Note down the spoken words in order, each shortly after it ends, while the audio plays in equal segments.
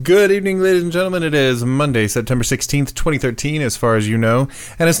Good evening, ladies and gentlemen. It is Monday, September 16th, 2013, as far as you know,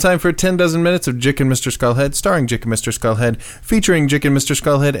 and it's time for 10 dozen minutes of Jick and Mr. Skullhead, starring Jick and Mr. Skullhead, featuring Jick and Mr.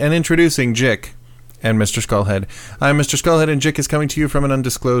 Skullhead, and introducing Jick and Mr. Skullhead. I'm Mr. Skullhead, and Jick is coming to you from an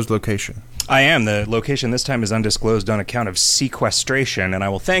undisclosed location. I am. The location this time is undisclosed on account of sequestration, and I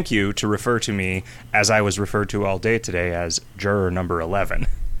will thank you to refer to me, as I was referred to all day today, as Juror Number 11.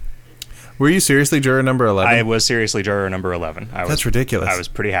 Were you seriously juror number 11? I was seriously juror number 11. That's ridiculous. I was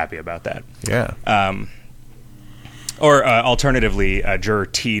pretty happy about that. Yeah. Alternatively, juror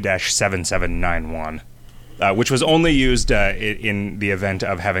T-7791, which was only used in the event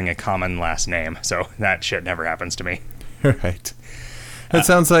of having a common last name. So that shit never happens to me. Right. That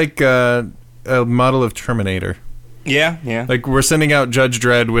sounds like a model of Terminator. Yeah. Like we're sending out Judge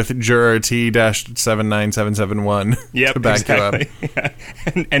Dredd with juror T-79771 yep, to back exactly. you up.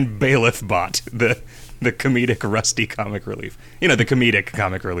 Yeah. And Bailiff Bot, the comedic rusty comic relief. You know, the comedic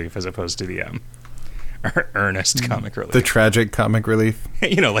comic relief as opposed to the earnest comic relief. The tragic comic relief.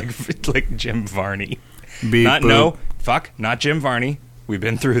 You know, like Jim Varney. Beep, boop. Not Jim Varney. We've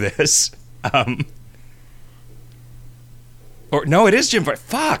been through this. It is Jim Varney.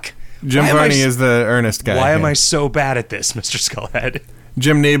 Fuck. Jim Varney is the earnest guy. Why am I so bad at this, Mr. Skullhead?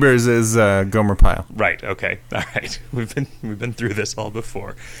 Jim Neighbors is Gomer Pyle. Right. Okay. All right. We've been through this all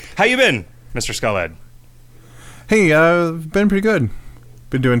before. How you been, Mr. Skullhead? Hey, I've been pretty good.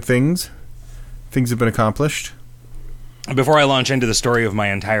 Been doing things. Things have been accomplished. Before I launch into the story of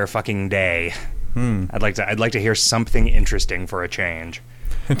my entire fucking day, I'd like to hear something interesting for a change.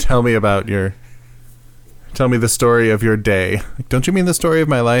 Tell me the story of your day. Don't you mean the story of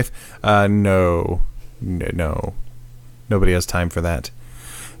my life? No. Nobody has time for that.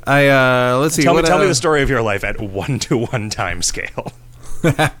 Let's see. Tell me the story of your life at 1-to-1 time scale.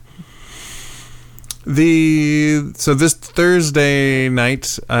 So this Thursday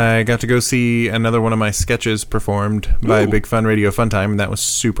night, I got to go see another one of my sketches performed by Big Fun Radio Funtime, and that was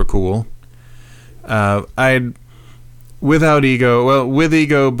super cool. With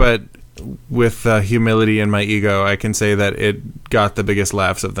ego, but with humility in my ego, I can say that it got the biggest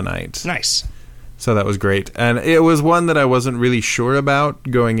laughs of the night. Nice. So that was great. And it was one that I wasn't really sure about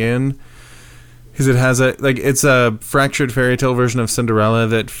going in, because it has it's a fractured fairy tale version of Cinderella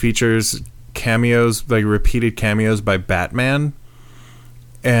that features cameos, like repeated cameos by Batman.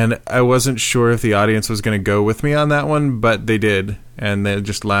 And I wasn't sure if the audience was going to go with me on that one, but they did. And they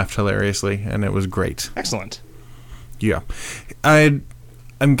just laughed hilariously, and it was great. Excellent. Yeah.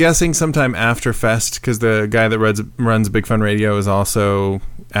 I'm guessing sometime after Fest, because the guy that runs Big Fun Radio is also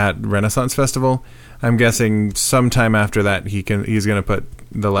at Renaissance Festival. I'm guessing sometime after that he's going to put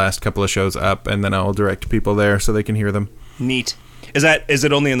the last couple of shows up, and then I'll direct people there so they can hear them. Neat. Is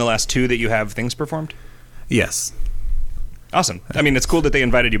it only in the last two that you have things performed? Yes. Awesome. I mean, it's cool that they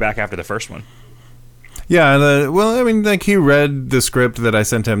invited you back after the first one. Yeah, he read the script that I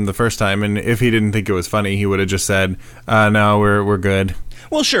sent him the first time, and if he didn't think it was funny, he would have just said, "No, we're good."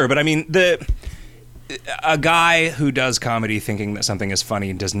 Well, sure, but I mean, a guy who does comedy thinking that something is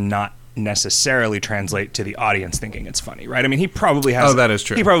funny does not necessarily translate to the audience thinking it's funny, right? I mean, he probably has. Oh, that is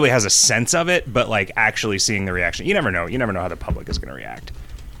true. He probably has a sense of it, but like actually seeing the reaction, you never know. You never know how the public is going to react.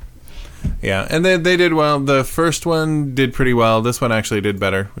 Yeah, and they did well. The first one did pretty well. This one actually did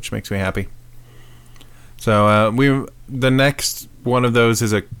better, which makes me happy. So the next one of those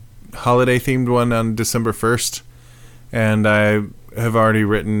is a holiday-themed one on December 1st, and I have already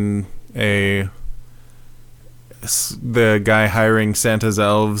written the guy hiring Santa's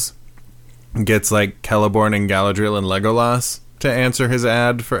elves gets like Celeborn and Galadriel and Legolas to answer his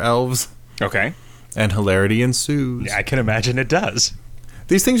ad for elves. Okay. And hilarity ensues. Yeah, I can imagine it does.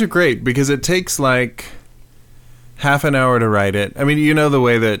 These things are great because it takes like half an hour to write it. I mean, you know the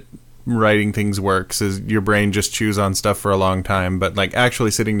way that writing things works is your brain just chews on stuff for a long time, but like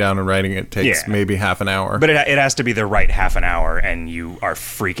actually sitting down and writing it takes maybe half an hour. But it has to be the right half an hour, and you are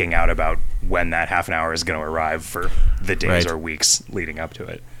freaking out about when that half an hour is going to arrive for the days or weeks leading up to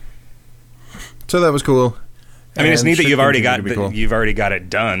it. So that was cool. I mean, it's neat that you've already got it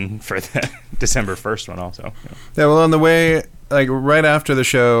done for the December 1st one also. Yeah, well, on the way, like right after the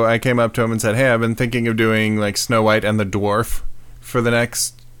show, I came up to him and said, "Hey, I've been thinking of doing like Snow White and the Dwarf for the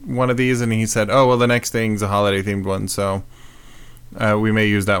next one of these," and he said, "Oh, well, the next thing's a holiday-themed one, so we may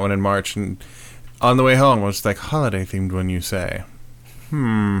use that one in March." And on the way home, I was like, "Holiday-themed one, you say?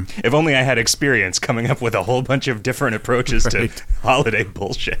 If only I had experience coming up with a whole bunch of different approaches to holiday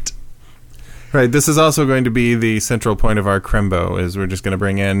bullshit." Right, this is also going to be the central point of our Crembo, is we're just going to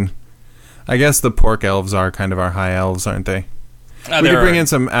bring in, I guess the pork elves are kind of our high elves, aren't they? We could bring in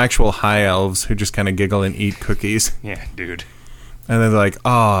some actual high elves who just kind of giggle and eat cookies. Yeah, dude. And they're like,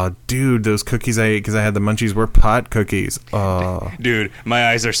 oh, dude, those cookies I ate because I had the munchies were pot cookies. Oh. Dude, my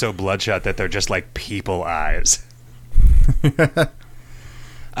eyes are so bloodshot that they're just like people eyes. My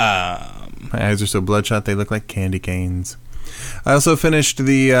eyes are so bloodshot they look like candy canes. I also finished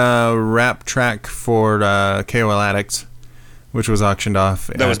the rap track for KoL Addicts, which was auctioned off.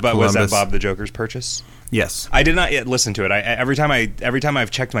 Was that Bob the Joker's purchase? Yes. I did not yet listen to it. Every time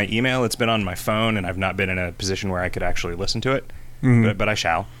I've checked my email, it's been on my phone, and I've not been in a position where I could actually listen to it. Mm-hmm. But I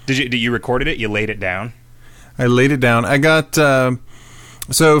shall. Did you recorded it? You laid it down? I laid it down. I got so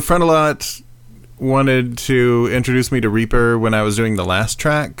Frontalot wanted to introduce me to Reaper when I was doing the last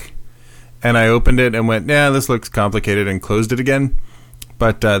track, and I opened it and went, yeah, this looks complicated, and closed it again.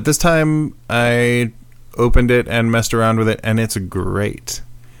 But this time I opened it and messed around with it, and it's great.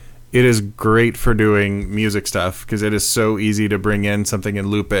 It is great for doing music stuff because it is so easy to bring in something and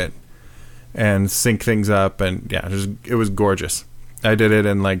loop it and sync things up, and yeah, it was gorgeous. I did it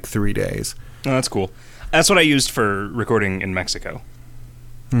in like 3 days. Oh, that's cool. That's what I used for recording in Mexico.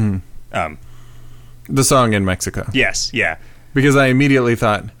 The song in Mexico. Yes, yeah. Because I immediately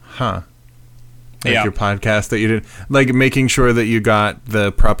thought, like your podcast that you did, like making sure that you got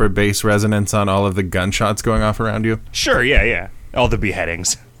the proper bass resonance on all of the gunshots going off around you. Sure, yeah. All the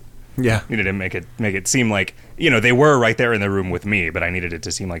beheadings. Yeah. You needed to make it seem like, they were right there in the room with me, but I needed it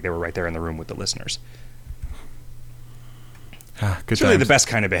to seem like they were right there in the room with the listeners. Good really times. The best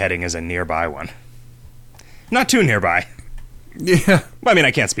kind of beheading is a nearby one. Not too nearby. Yeah. Well, I mean,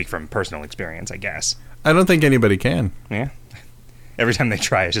 I can't speak from personal experience, I guess. I don't think anybody can. Yeah. Every time they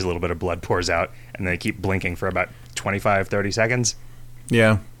try, it's just a little bit of blood pours out, and they keep blinking for about 25, 30 seconds.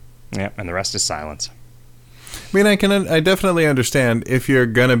 Yeah. Yeah, and the rest is silence. I mean, I definitely understand if you're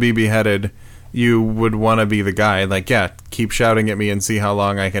gonna be beheaded, you would want to be the guy. Like, yeah, keep shouting at me and see how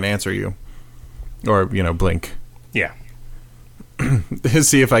long I can answer you. Or, blink. Yeah.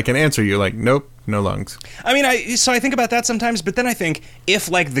 See if I can answer you. Like, nope, no lungs. I mean, I think about that sometimes, but then I think if,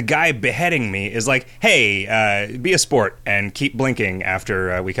 like, the guy beheading me is like, hey, be a sport and keep blinking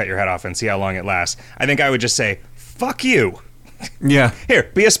after we cut your head off and see how long it lasts, I think I would just say, fuck you. Yeah. Here,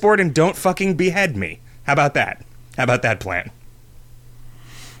 be a sport and don't fucking behead me. How about that? How about that plan?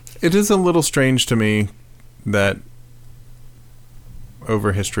 It is a little strange to me that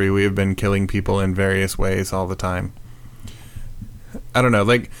over history we have been killing people in various ways all the time. I don't know,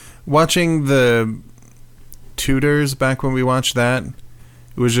 like watching the Tudors back when we watched that,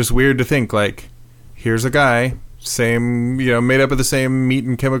 it was just weird to think, like, here's a guy, same, made up of the same meat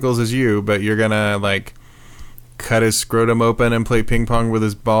and chemicals as you, but you're gonna, like, cut his scrotum open and play ping pong with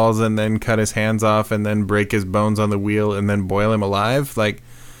his balls and then cut his hands off and then break his bones on the wheel and then boil him alive? Like,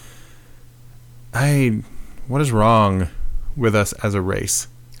 what is wrong with us as a race?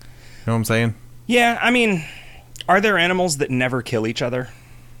 You know what I'm saying? Yeah, I mean, are there animals that never kill each other?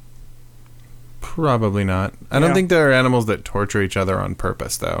 Probably not. I don't think there are animals that torture each other on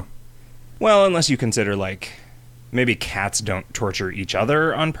purpose, though. Well, unless you consider, like, maybe cats don't torture each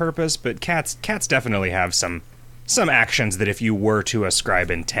other on purpose, but cats definitely have some actions that if you were to ascribe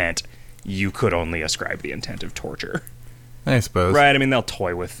intent, you could only ascribe the intent of torture. I suppose. Right? I mean, they'll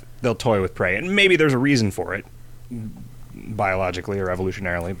toy with prey, and maybe there's a reason for it, biologically or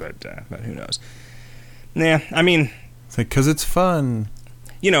evolutionarily, but who knows? Yeah, I mean, it's like, 'cause it's fun.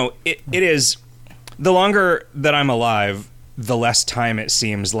 It is. The longer that I'm alive, the less time it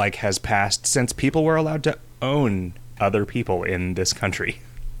seems like has passed since people were allowed to own other people in this country.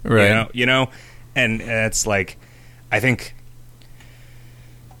 Right. And it's like, I think,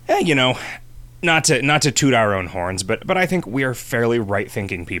 not to toot our own horns, but I think we are fairly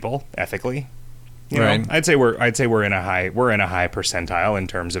right-thinking people ethically. Right. I'd say we're in a high percentile in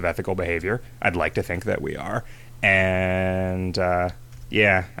terms of ethical behavior. I'd like to think that we are, and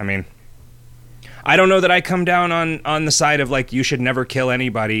yeah, I mean, I don't know that I come down on the side of, like, you should never kill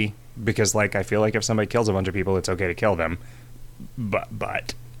anybody, because, like, I feel like if somebody kills a bunch of people, it's okay to kill them,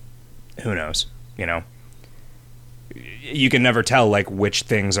 but who knows? You can never tell, like, which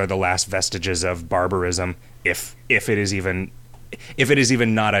things are the last vestiges of barbarism, if it is even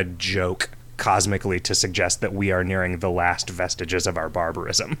not a joke cosmically to suggest that we are nearing the last vestiges of our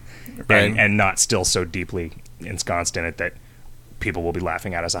barbarism, right. and not still so deeply ensconced in it that people will be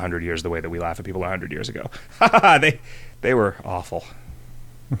laughing at us 100 years the way that we laugh at people 100 years ago. They were awful.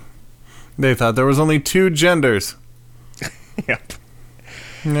 They thought there was only 2 genders. Yep.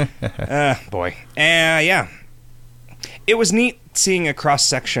 Boy. Yeah. It was neat seeing a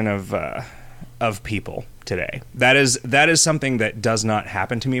cross-section of people today. That is something that does not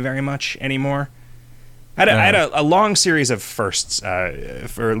happen to me very much anymore. I had a long series of firsts,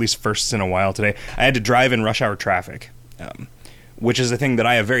 or at least firsts in a while today. I had to drive in rush hour traffic, which is a thing that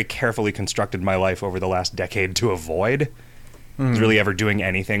I have very carefully constructed my life over the last decade to avoid. Is really ever doing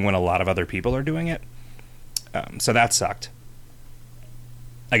anything when a lot of other people are doing it. So that sucked.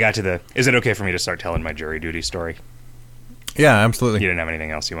 I got to is it okay for me to start telling my jury duty story? Yeah, absolutely. You didn't have anything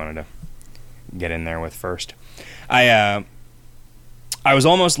else you wanted to get in there with first? I was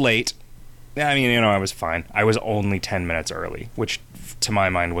almost late. I mean, I was fine. I was only 10 minutes early, which to my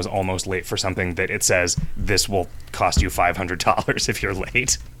mind was almost late for something that it says this will cost you $500 if you're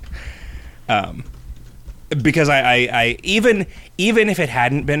late. Because I even if it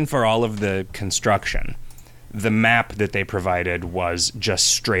hadn't been for all of the construction, the map that they provided was just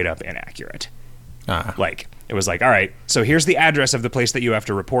straight up inaccurate. Like, it was like, all right, so here's the address of the place that you have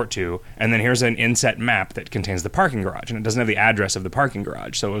to report to, and then here's an inset map that contains the parking garage, and it doesn't have the address of the parking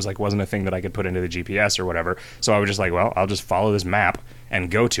garage, so it was like, wasn't a thing that I could put into the GPS or whatever. So I was just like, well, I'll just follow this map and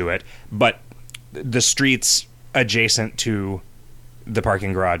go to it. But the streets adjacent to the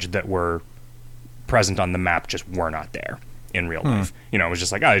parking garage that were present on the map just were not there in real life. It was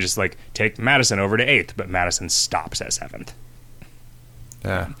just like, I just like take Madison over to 8th, but Madison stops at 7th.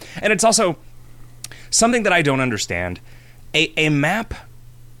 Yeah. And it's also something that I don't understand. A map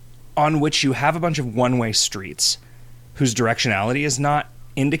on which you have a bunch of one-way streets whose directionality is not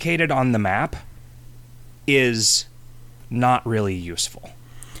indicated on the map is not really useful.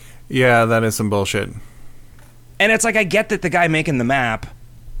 Yeah, that is some bullshit. And it's like, I get that the guy making the map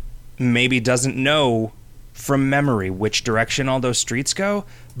maybe doesn't know from memory which direction all those streets go,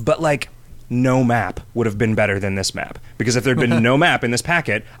 but like, no map would have been better than this map. Because if there'd been no map in this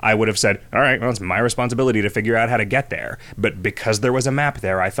packet, I would have said, all right, well, it's my responsibility to figure out how to get there. But because there was a map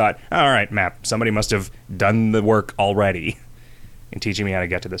there, I thought, all right, map, somebody must have done the work already in teaching me how to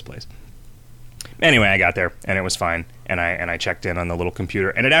get to this place. Anyway, I got there, and it was fine, and I checked in on the little computer,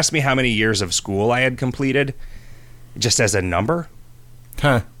 and it asked me how many years of school I had completed, just as a number.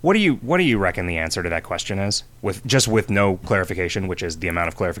 Huh. What do you reckon the answer to that question is? With no clarification, which is the amount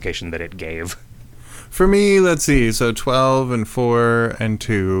of clarification that it gave. For me, let's see. So 12 and 4 and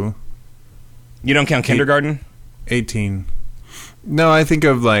 2. You don't count kindergarten? 18. No, I think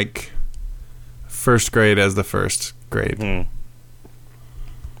of like first grade as the first grade. I mean,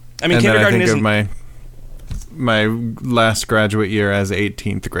 and kindergarten then I think isn't... of my last graduate year as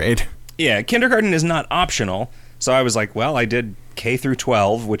 18th grade. Yeah, kindergarten is not optional. So I was like, well, I did K through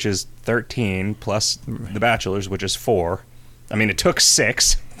 12, which is 13, plus the bachelor's, which is 4. I mean, it took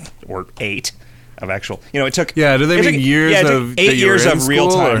 6 or 8 of actual. It took. Yeah, do they mean years of 8 years of real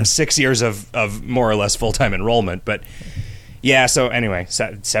time, or? 6 years of more or less full time enrollment. But yeah, so anyway,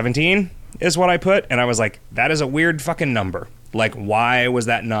 17 is what I put, and I was like, that is a weird fucking number. Like, why was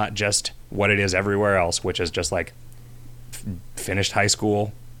that not just what it is everywhere else, which is just like finished high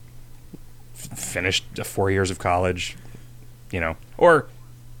school, finished 4 years of college, or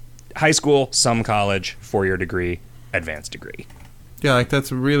high school, some college, 4-year degree, advanced degree. Yeah, like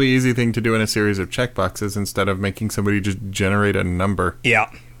that's a really easy thing to do in a series of checkboxes instead of making somebody just generate a number. Yeah.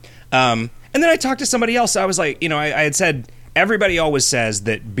 And then I talked to somebody else. I was like, I had said, everybody always says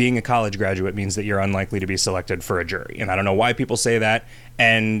that being a college graduate means that you're unlikely to be selected for a jury. And I don't know why people say that.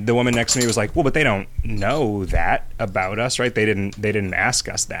 And the woman next to me was like, well, but they don't know that about us, right? They didn't ask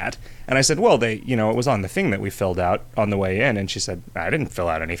us that. And I said, well, it was on the thing that we filled out on the way in. And she said, I didn't fill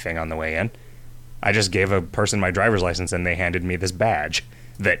out anything on the way in. I just gave a person my driver's license and they handed me this badge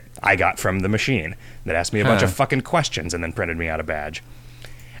that I got from the machine that asked me a bunch of fucking questions and then printed me out a badge.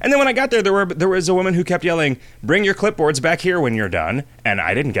 And then when I got there, there was a woman who kept yelling, bring your clipboards back here when you're done. And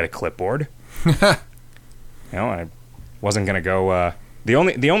I didn't get a clipboard. I wasn't going to go... The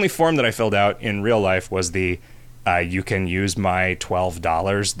only form that I filled out in real life was the you can use my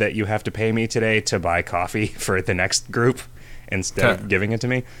 $12 that you have to pay me today to buy coffee for the next group instead of giving it to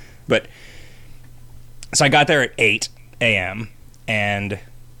me. But so I got there at 8 a.m. and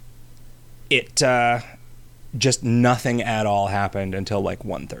it just nothing at all happened until like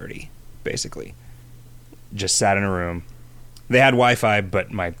 1:30, basically. Just sat in a room. They had Wi-Fi,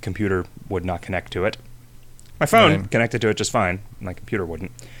 but my computer would not connect to it. My phone connected to it just fine. My computer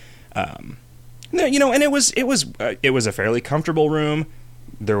wouldn't. And it was a fairly comfortable room.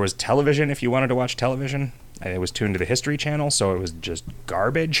 There was television if you wanted to watch television. It was tuned to the History Channel, so it was just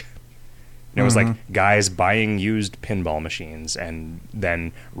garbage. It was like guys buying used pinball machines and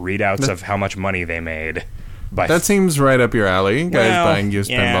then readouts of how much money they made. That seems right up your alley. Guys buying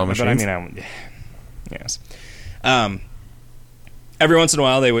used pinball machines. But I mean, yes. Every once in a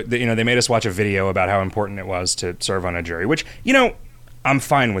while, they made us watch a video about how important it was to serve on a jury, which, I'm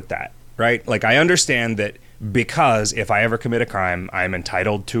fine with that, right? Like, I understand that because if I ever commit a crime, I'm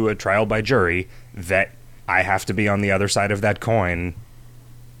entitled to a trial by jury, that I have to be on the other side of that coin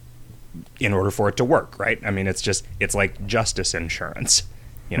in order for it to work, right? I mean, it's like justice insurance.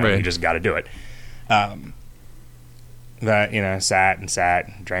 You know, you just got to do it. That, you know, sat,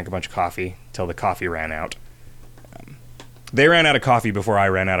 drank a bunch of coffee till the coffee ran out. They ran out of coffee before I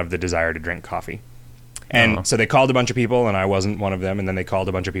ran out of the desire to drink coffee. And so they called a bunch of people, and I wasn't one of them. And then they called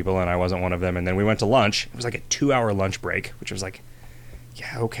a bunch of people, and I wasn't one of them. And then we went to lunch. It was like a 2-hour lunch break, which was like,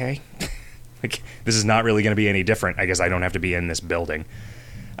 yeah, okay. Like, this is not really going to be any different. I guess I don't have to be in this building.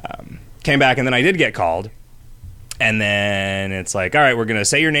 Came back, and then I did get called. And then it's like, all right, we're going to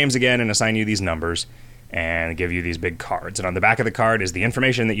say your names again and assign you these numbers and give you these big cards. And on the back of the card is the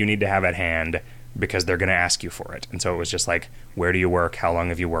information that you need to have at hand because they're going to ask you for it. And so it was just like, where do you work? How long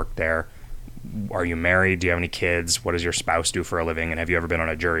have you worked there? Are you married? Do you have any kids? What does your spouse do for a living? And have you ever been on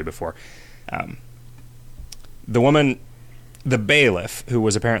a jury before? The woman, the bailiff, who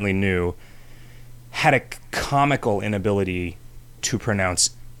was apparently new, had a comical inability to pronounce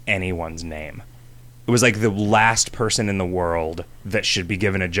anyone's name. It was like the last person in the world that should be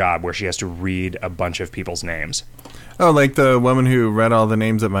given a job where she has to read a bunch of people's names. Oh, like the woman who read all the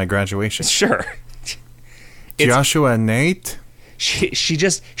names at my graduation. Sure. Joshua Nate?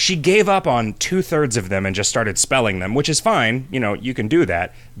 She gave up on 2/3 of them and just started spelling them, which is fine. You know, you can do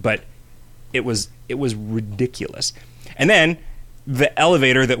that, but it was ridiculous. And then the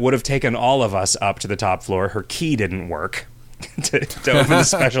elevator that would have taken all of us up to the top floor, her key didn't work to open the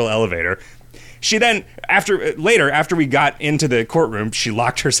special elevator. She then, after we got into the courtroom, she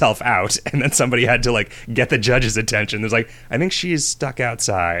locked herself out, and then somebody had to, like, get the judge's attention. There's like, I think she's stuck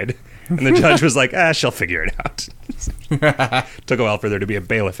outside. And the judge was like, she'll figure it out. Took a while for there to be a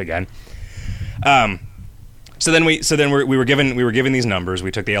bailiff again. So then we were given these numbers. We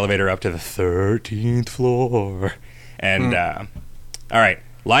took the elevator up to the 13th floor. And, all right,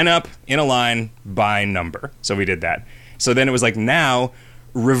 line up in a line by number. So we did that. So then it was like, now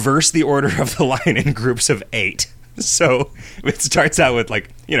reverse the order of the line in groups of 8. So it starts out with, like,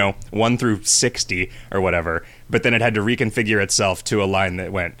 1 through 60 or whatever, but then it had to reconfigure itself to a line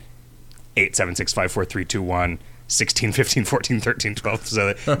that went 8, 7, 6, 5, 4, 3, 2, 1, 16, 15, 14, 13, 12.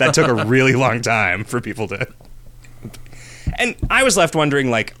 So that took a really long time for people to... And I was left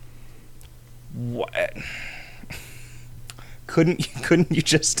wondering, like, what? Couldn't you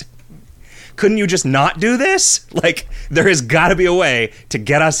just not do this? Like, there has got to be a way to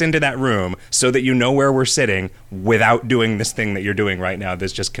get us into that room so that you know where we're sitting without doing this thing that you're doing right now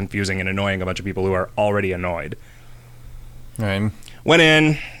that's just confusing and annoying a bunch of people who are already annoyed. Right. Went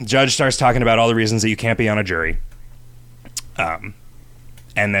in, judge starts talking about all the reasons that you can't be on a jury.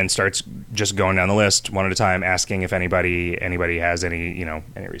 And then starts just going down the list one at a time, asking if anybody has any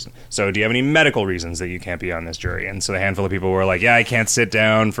reason. So, do you have any medical reasons that you can't be on this jury? And so a handful of people were like, yeah, I can't sit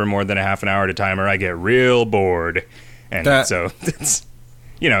down for more than a half an hour at a time or I get real bored. And so it's,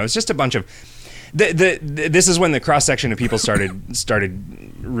 it's just a bunch of... This is when the cross-section of people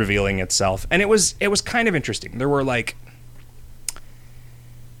started revealing itself. And it was kind of interesting. There were, like...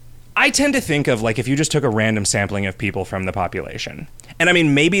 I tend to think of, like, if you just took a random sampling of people from the population. And, I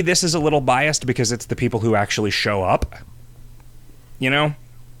mean, maybe this is a little biased because it's the people who actually show up. I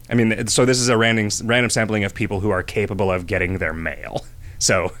mean, so this is a random sampling of people who are capable of getting their mail.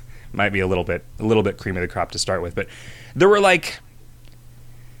 So, might be a little bit cream of the crop to start with. But there were a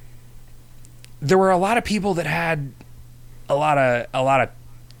lot of people that had a lot of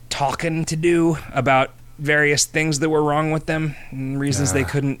talking to do about various things that were wrong with them and reasons they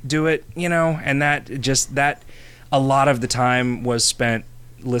couldn't do it, and that a lot of the time was spent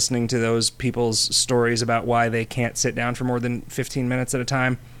listening to those people's stories about why they can't sit down for more than 15 minutes at a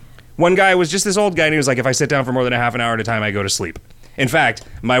time. One guy was just this old guy, and he was like, if I sit down for more than a half an hour at a time, I go to sleep. In fact,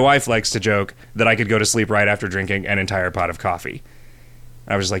 my wife likes to joke that I could go to sleep right after drinking an entire pot of coffee.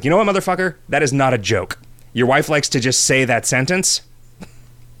 I was just like, you know what, motherfucker? That is not a joke. Your wife likes to just say that sentence.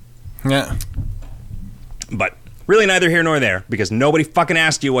 Yeah. But really neither here nor there, because nobody fucking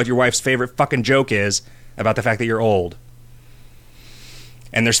asked you what your wife's favorite fucking joke is about the fact that you're old.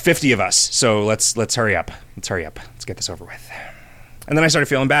 And there's 50 of us, so let's hurry up. Let's get this over with. And then I started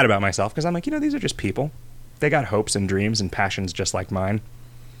feeling bad about myself, because I'm like, these are just people. They got hopes and dreams and passions just like mine.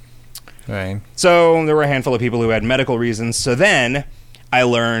 Right. So there were a handful of people who had medical reasons. So then I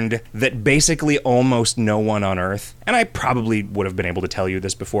learned that basically almost no one on Earth, and I probably would have been able to tell you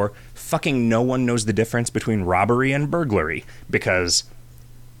this before, fucking no one knows the difference between robbery and burglary, because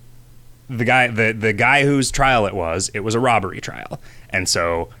the guy whose trial it was a robbery trial. And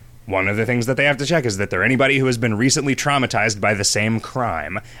so one of the things that they have to check is that they're anybody who has been recently traumatized by the same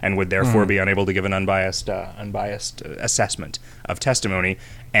crime and would therefore be unable to give an unbiased assessment of testimony.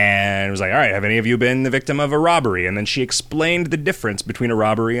 And it was like, all right, have any of you been the victim of a robbery? And then she explained the difference between a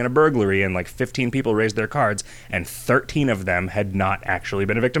robbery and a burglary, and like 15 people raised their cards, and 13 of them had not actually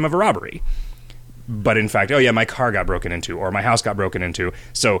been a victim of a robbery. But in fact, oh yeah, my car got broken into, or my house got broken into.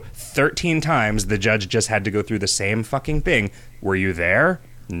 So 13 times the judge just had to go through the same fucking thing. Were you there?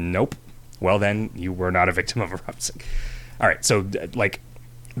 Nope. Well, then you were not a victim of a robbery. All right, so like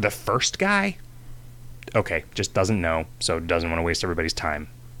the first guy, okay, just doesn't know, so doesn't want to waste everybody's time.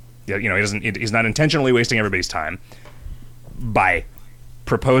 You know, he's not intentionally wasting everybody's time by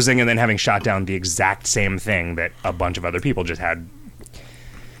proposing and then having shot down the exact same thing that a bunch of other people just had.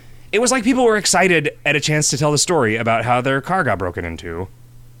 It was like people were excited at a chance to tell the story about how their car got broken into,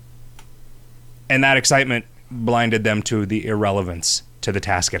 and that excitement blinded them to the irrelevance to the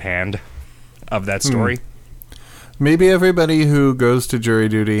task at hand of that story. Maybe everybody who goes to jury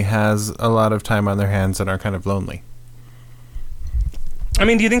duty has a lot of time on their hands and are kind of lonely. I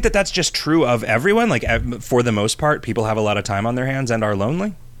mean, do you think that that's just true of everyone? Like, for the most part, people have a lot of time on their hands and are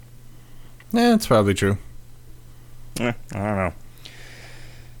lonely? Yeah, it's probably true. I don't know.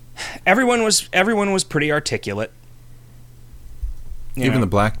 Everyone was pretty articulate. Even the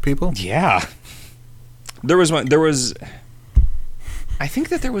black people? Yeah. I think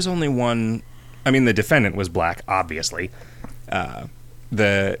that there was only one. I mean, the defendant was black, obviously.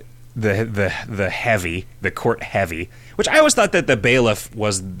 The court heavy, which I always thought that the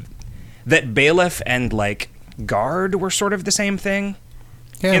bailiff and like guard were sort of the same thing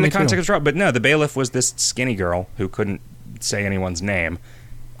in the context of trial. But no, the bailiff was this skinny girl who couldn't say anyone's name,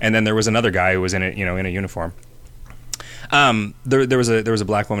 and then there was another guy who was in a uniform. There was a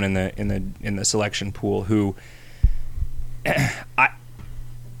black woman in the selection pool who,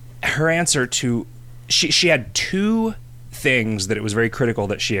 her answer to, she had two things that it was very critical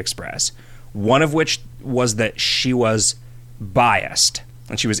that she express. One of which was that she was biased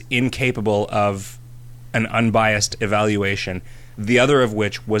and she was incapable of an unbiased evaluation. The other of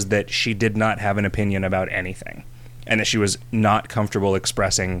which was that she did not have an opinion about anything, and that she was not comfortable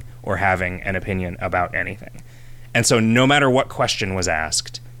expressing or having an opinion about anything. And so no matter what question was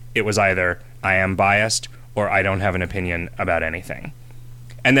asked, it was either I am biased or I don't have an opinion about anything.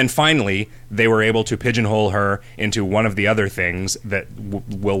 And then finally, they were able to pigeonhole her into one of the other things that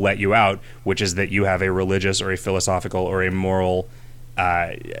will let you out, which is that you have a religious or a philosophical or a moral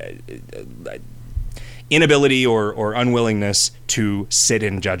inability or unwillingness to sit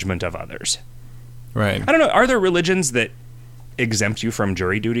in judgment of others. Right. I don't know. Are there religions that exempt you from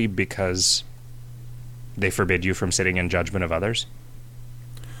jury duty because they forbid you from sitting in judgment of others?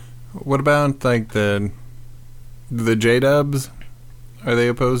 What about like the J-Dubs? Are they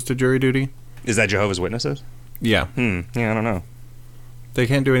opposed to jury duty? Is that Jehovah's Witnesses? Yeah. Yeah, I don't know. They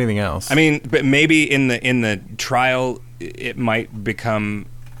can't do anything else. I mean, but maybe in the trial, it might become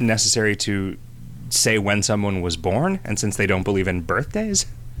necessary to say when someone was born, and since they don't believe in birthdays,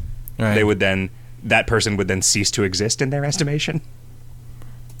 right. that person would then cease to exist in their estimation.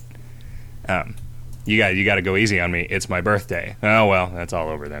 You got to go easy on me. It's my birthday. Oh well, that's all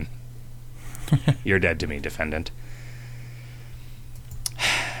over then. You're dead to me, defendant.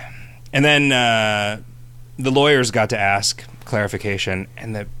 And then the lawyers got to ask clarification,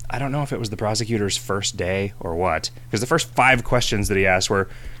 and I don't know if it was the prosecutor's first day or what, because the first 5 questions that he asked were,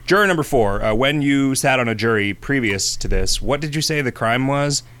 juror number 4, when you sat on a jury previous to this, what did you say the crime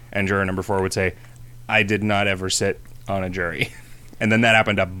was? And juror number 4 would say, I did not ever sit on a jury. And then that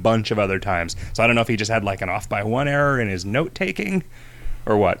happened a bunch of other times. So I don't know if he just had like an off by 1 error in his note-taking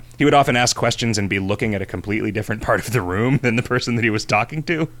or what. He would often ask questions and be looking at a completely different part of the room than the person that he was talking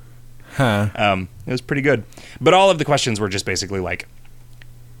to. Huh. It was pretty good. But all of the questions were just basically like...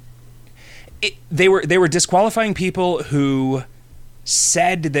 They were disqualifying people who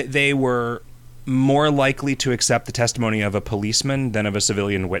said that they were more likely to accept the testimony of a policeman than of a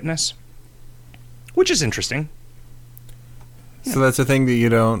civilian witness. Which is interesting. So that's a thing that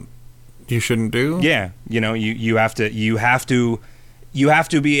you shouldn't do? Yeah. You have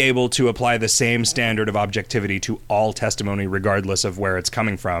to be able to apply the same standard of objectivity to all testimony regardless of where it's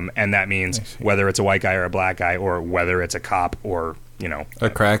coming from, and that means whether it's a white guy or a black guy, or whether it's a cop or, a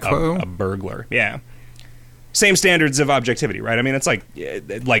crackpot? A burglar. Yeah. Same standards of objectivity, right? I mean, it's like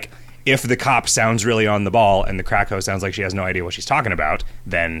if the cop sounds really on the ball and the crackho sounds like she has no idea what she's talking about,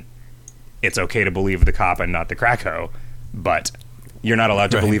 then it's okay to believe the cop and not the crackho, but you're not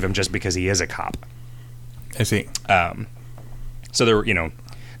allowed to believe him just because he is a cop. I see. So there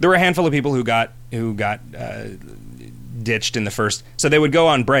were a handful of people who got ditched in the first. So they would go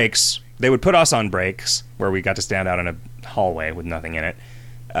on breaks. They would put us on breaks where we got to stand out in a hallway with nothing in it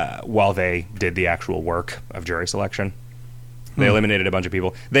while they did the actual work of jury selection. They eliminated a bunch of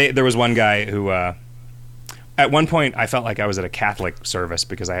people. There was one guy who, at one point, I felt like I was at a Catholic service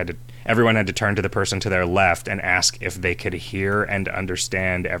because everyone had to turn to the person to their left and ask if they could hear and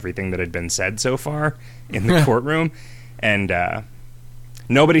understand everything that had been said so far in the courtroom. And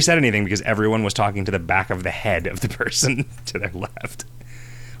nobody said anything because everyone was talking to the back of the head of the person to their left.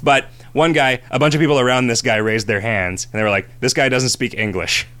 But one guy, a bunch of people around this guy raised their hands, and they were like, "This guy doesn't speak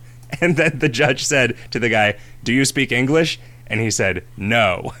English." And then the judge said to the guy, "Do you speak English?" And he said,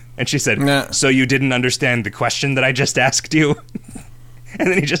 "No." And she said, Nah. "So you didn't understand the question that I just asked you?"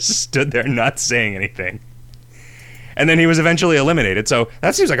 And then he just stood there not saying anything. And then he was eventually eliminated. So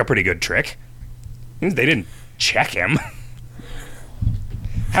that seems like a pretty good trick. They didn't check him.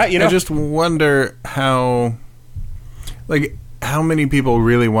 I just wonder how many people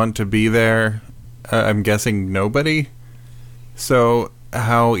really want to be there. I'm guessing nobody. So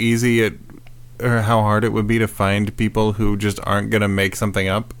how easy or how hard it would be to find people who just aren't going to make something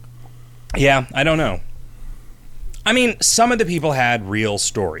up? Yeah, I don't know. I mean, some of the people had real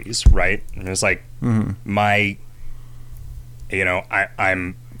stories, right? And it's like, I'm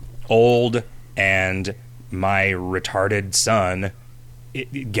old and my retarded son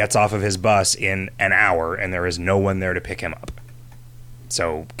it gets off of his bus in an hour and there is no one there to pick him up.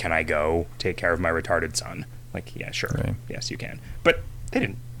 So can I go take care of my retarded son? Like, yeah, sure. Right. Yes, you can. But they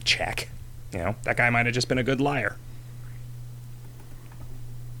didn't check. That guy might have just been a good liar.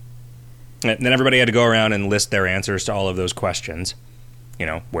 And then everybody had to go around and list their answers to all of those questions.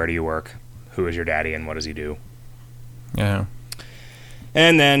 Where do you work? Who is your daddy and what does he do? Yeah.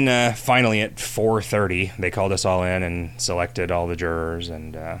 And then finally at 4:30, they called us all in and selected all the jurors.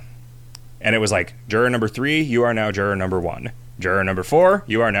 And it was like, juror number 3, you are now juror number 1. Juror number 4,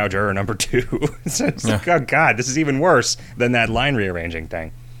 you are now juror number 2. So it's like, oh, God, this is even worse than that line rearranging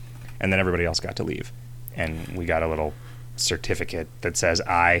thing. And then everybody else got to leave. And we got a little certificate that says,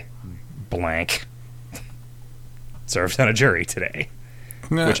 I blank served on a jury today.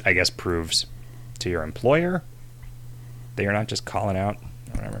 Yeah. Which I guess proves to your employer that you're not just calling out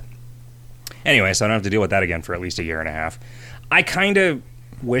or whatever. Anyway, so I don't have to deal with that again for at least a year and a half. I kind of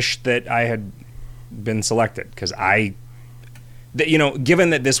wish that I had been selected because given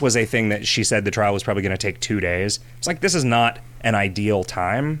that this was a thing that she said the trial was probably going to take 2 days, it's like, this is not an ideal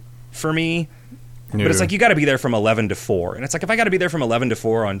time for me. No. But it's like, you got to be there from 11 to 4. And it's like, if I got to be there from 11 to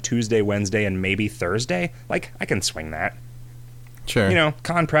 4 on Tuesday, Wednesday, and maybe Thursday, like, I can swing that. Sure.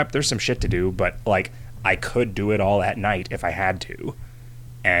 Con prep, there's some shit to do, but, like, I could do it all at night if I had to.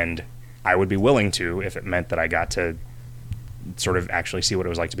 And I would be willing to if it meant that I got to sort of actually see what it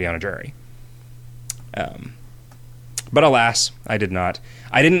was like to be on a jury. But alas, I did not.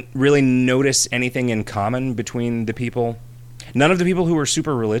 I didn't really notice anything in common between the people. None of the people who were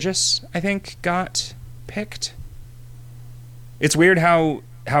super religious, I think, got picked. It's weird how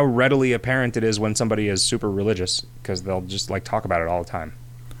readily apparent it is when somebody is super religious, because they'll just like talk about it all the time.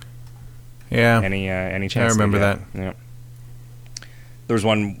 Yeah. Any chance? I remember that. Yeah. There was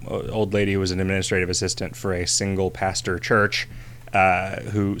one old lady who was an administrative assistant for a single pastor church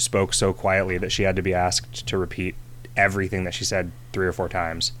who spoke so quietly that she had to be asked to repeat everything that she said 3 or 4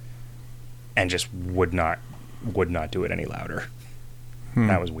 times, and just would not do it any louder.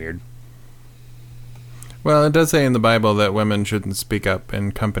 That was weird. Well, it does say in the Bible that women shouldn't speak up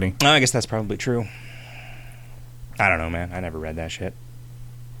in company. I guess that's probably true. I don't know, man. I never read that shit.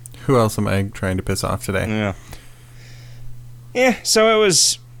 Who else am I trying to piss off today? Yeah, so it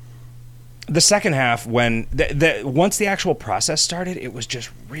was the second half when once the actual process started, it was just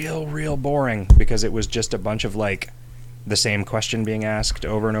real boring because it was just a bunch of like the same question being asked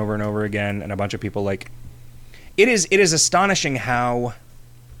over and over and over again, and a bunch of people like it is astonishing how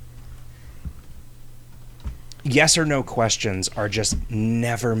yes or no questions are just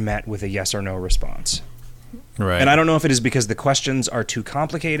never met with a yes or no response. Right. And I don't know if it is because the questions are too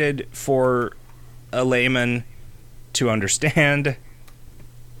complicated for a layman to understand.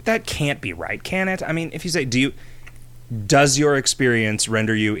 That can't be right, can it? I mean, if you say, does your experience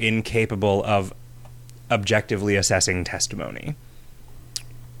render you incapable of objectively assessing testimony?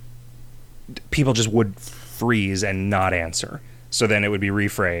 People just would freeze and not answer. So then it would be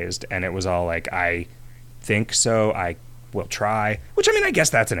rephrased, and it was all like, I think so, I will try. Which, I mean, I guess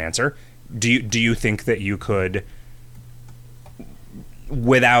that's an answer. Do you think that you could,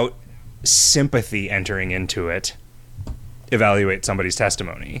 without sympathy entering into it, evaluate somebody's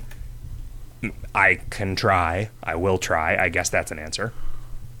testimony? I can try. I will try. I guess that's an answer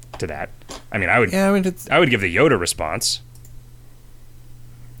to that. I mean, I would give the Yoda response.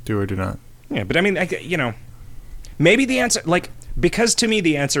 Do or do not. Yeah, but I mean, maybe the answer, because to me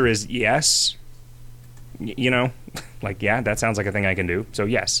the answer is yes. Yeah, that sounds like a thing I can do. So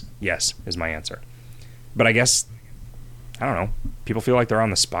yes is my answer. But I guess, I don't know, people feel like they're on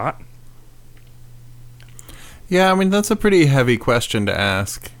the spot. Yeah, I mean, that's a pretty heavy question to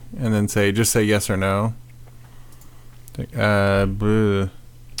ask. And then just say yes or no.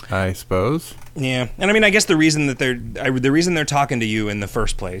 I suppose. Yeah, and I mean, I guess the reason they're talking to you in the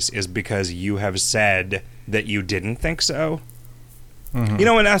first place is because you have said that you didn't think so. Mm-hmm.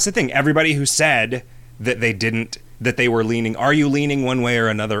 And that's the thing. Everybody who said that they were leaning, are you leaning one way or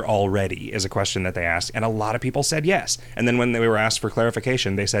another already, is a question that they asked, and a lot of people said yes. And then when they were asked for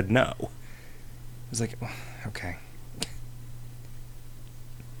clarification, they said no. It was like, okay.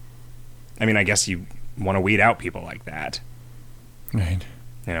 I mean, I guess you want to weed out people like that. Right.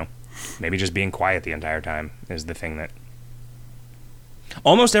 Maybe just being quiet the entire time is the thing that...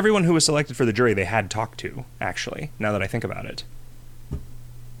 Almost everyone who was selected for the jury they had talked to, actually, now that I think about it.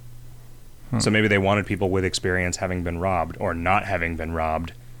 So maybe they wanted people with experience having been robbed or not having been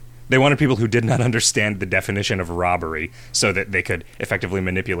robbed. They wanted people who did not understand the definition of robbery so that they could effectively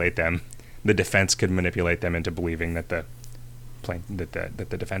manipulate them. The defense could manipulate them into believing that the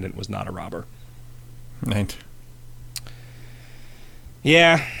defendant was not a robber. Right.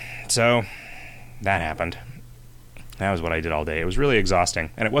 Yeah, so that happened. That was what I did all day. It was really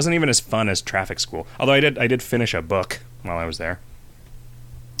exhausting, and it wasn't even as fun as traffic school. Although I did finish a book while I was there.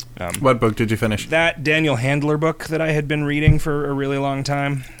 What book did you finish? That Daniel Handler book that I had been reading for a really long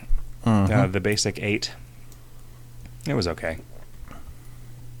time. The Basic 8. It was okay.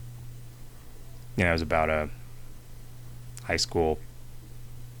 It was about a high school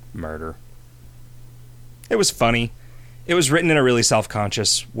murder. It was funny. It was written in a really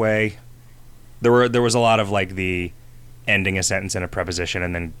self-conscious way. There was a lot of the ending a sentence in a preposition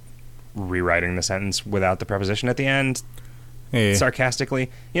and then rewriting the sentence without the preposition at the end. Hey. Sarcastically.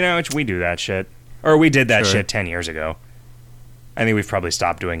 We do that shit. Or we did that shit 10 years ago. I think we've probably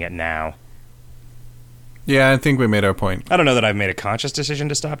stopped doing it now. Yeah, I think we made our point. I don't know that I've made a conscious decision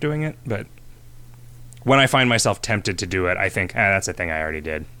to stop doing it, but when I find myself tempted to do it, I think, that's a thing I already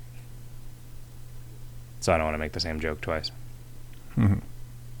did. So I don't want to make the same joke twice. Mm-hmm.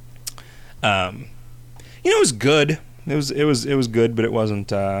 It was good. It was good, but it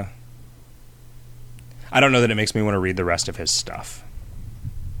wasn't... I don't know that it makes me want to read the rest of his stuff.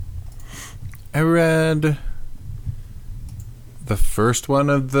 I read the first one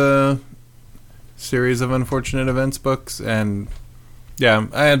of the series of Unfortunate Events books, and yeah,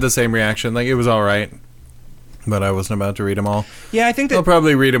 I had the same reaction. It was all right, but I wasn't about to read them all. Yeah, I think that... I'll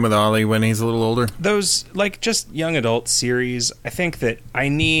probably read them with Ollie when he's a little older. Those, just young adult series, I think that I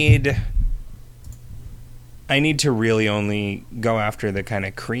need to really only go after the kind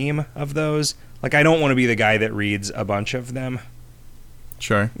of cream of those. I don't want to be the guy that reads a bunch of them.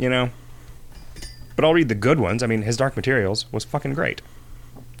 Sure. But I'll read the good ones. I mean, his Dark Materials was fucking great.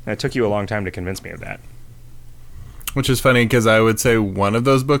 And it took you a long time to convince me of that. Which is funny, because I would say one of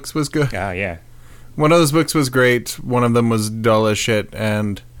those books was good. Ah, yeah. One of those books was great. One of them was dull as shit,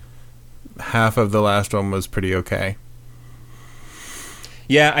 and half of the last one was pretty okay.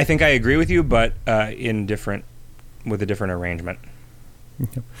 Yeah, I think I agree with you, but with a different arrangement.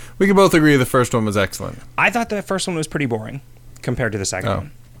 We can both agree the first one was excellent. I thought the first one was pretty boring compared to the second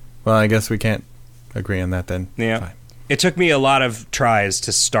one. Well, I guess we can't agree on that then. Yeah. Fine. It took me a lot of tries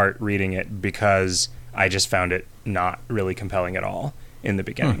to start reading it because I just found it not really compelling at all in the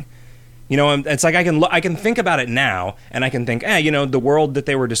beginning. It's like I can think about it now, and I can think, the world that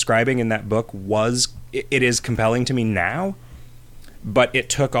they were describing in that book it is compelling to me now, but it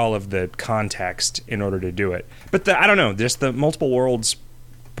took all of the context in order to do it. But I don't know, just the multiple worlds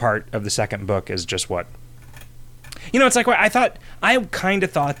part of the second book is just what... it's like I kind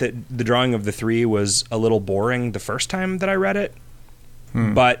of thought that the drawing of the three was a little boring the first time that I read it,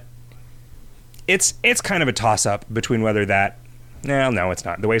 but it's kind of a toss-up between whether that... No, it's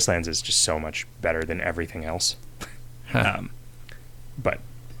not. The Wastelands is just so much better than everything else. But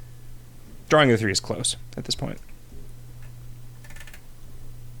drawing of the three is close at this point.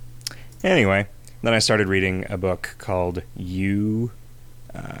 Anyway, then I started reading a book called You,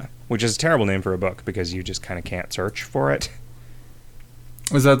 which is a terrible name for a book because you just kind of can't search for it.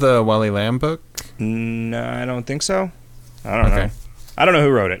 Was that the Wally Lamb book? No, I don't think so. I don't know. I don't know who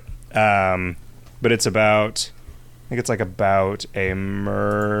wrote it. But it's about... I think it's about a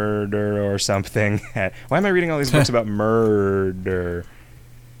murder or something. Why am I reading all these books about murder?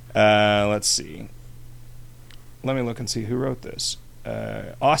 Let's see. Let me look and see who wrote this.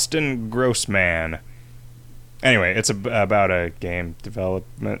 Austin Grossman. Anyway, it's about a game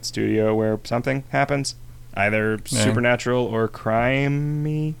development studio where something happens. Either supernatural or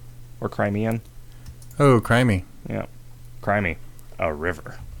crimey. Or Crimean. Oh, crimey. Yeah. Crimey. A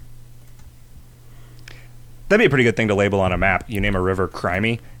river. That'd be a pretty good thing to label on a map. You name a river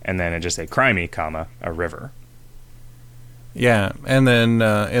Crimey, and then it just say Crimey, comma, a river. Yeah, and then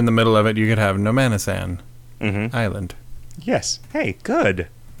in the middle of it, you could have Nomanisan Island. Yes. Hey, good.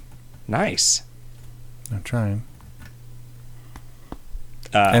 Nice. I'm trying.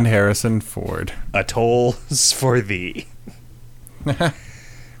 And Harrison Ford. A toll's for thee.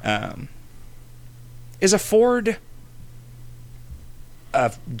 Is a Ford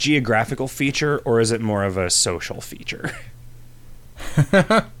a geographical feature, or is it more of a social feature?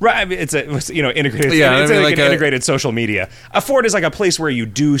 Right, I mean, it's integrated. Yeah, it's like an integrated social media. A Ford is like a place where you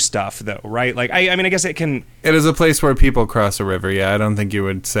do stuff, though, right? Like, I mean, I guess it can. It is a place where people cross a river. Yeah, I don't think you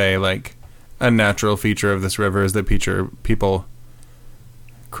would say like a natural feature of this river is that people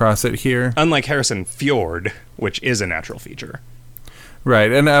cross it here. Unlike Harrison Fjord, which is a natural feature.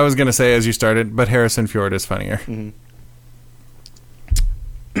 Right, and I was going to say as you started, but Harrison Fjord is funnier. Mm-hmm.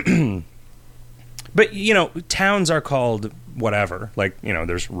 But, towns are called whatever. Like,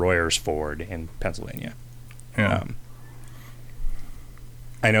 there's Royersford in Pennsylvania. Yeah.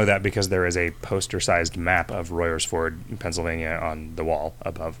 I know that because there is a poster-sized map of Royersford in Pennsylvania on the wall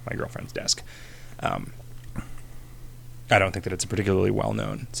above my girlfriend's desk. I don't think that it's a particularly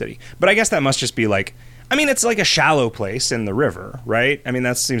well-known city. But I guess that must just be like... I mean, it's like a shallow place in the river, right? I mean,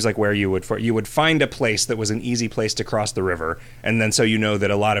 that seems like where you would find a place that was an easy place to cross the river, and then so you know that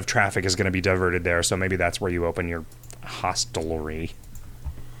a lot of traffic is going to be diverted there, so maybe that's where you open your hostelry.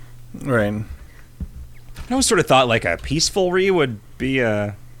 Right. I always sort of thought like a peacefulry would be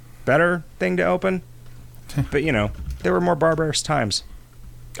a better thing to open. But, there were more barbarous times.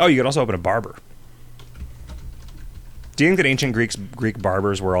 Oh, you could also open a barber. Do you think that ancient Greek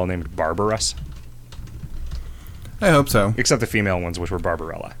barbers were all named Barbarus? I hope so. Except the female ones, which were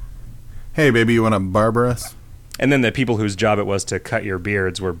Barbarella. Hey, baby, you want to barber us? And then the people whose job it was to cut your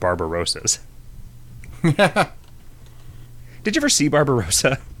beards were Barbarossas. Did you ever see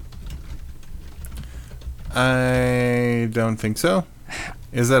Barbarossa? I don't think so.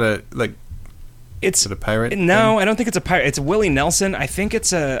 Is that It's a pirate? No, thing? I don't think it's a pirate. It's Willie Nelson. I think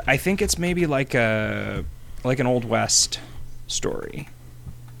it's maybe like an Old West story.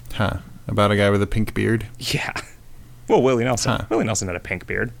 Huh. About a guy with a pink beard? Yeah. Well, Willie Nelson. Huh. Willie Nelson had a pink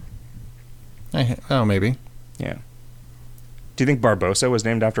beard. Maybe. Yeah. Do you think Barbossa was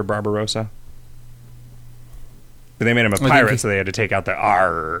named after Barbarossa? But they made him a pirate, so they had to take out the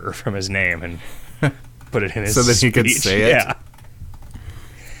R from his name and put it in his so that he could speech. say it? Yeah.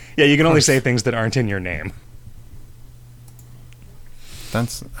 Yeah, you can only say things that aren't in your name.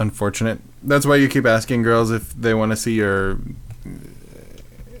 That's unfortunate. That's why you keep asking girls if they want to see your...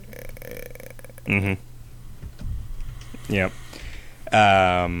 Mm-hmm. Yep.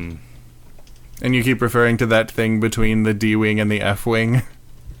 And you keep referring to that thing between the D-wing and the F-wing.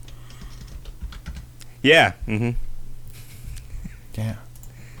 Yeah. Mm-hmm. Yeah.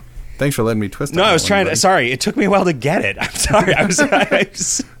 Thanks for letting me twist it. No, I was trying to... Sorry, it took me a while to get it. I'm sorry.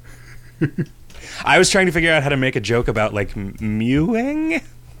 I was trying to figure out how to make a joke about, like, mewing,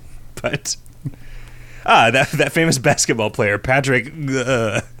 but... that famous basketball player, Patrick...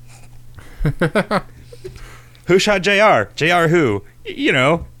 Who shot JR? JR who?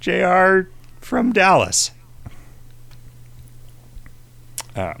 JR from Dallas.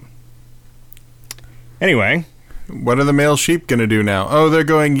 Anyway. What are the male sheep going to do now? Oh, they're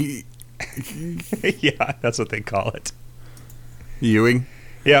going... Yeah, that's what they call it. Ewing?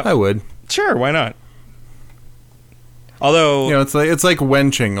 Yeah. I would. Sure, why not? Although... it's like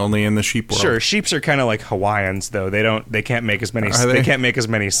wenching, only in the sheep world. Sure, sheeps are kind of like Hawaiians, though. They can't make as many... They can't make as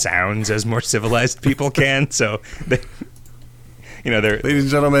many sounds as more civilized people can, so... they're... Ladies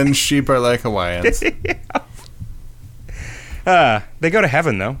and gentlemen, sheep are like Hawaiians. They go to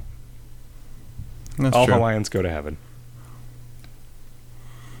heaven, though. That's All true. Hawaiians go to heaven.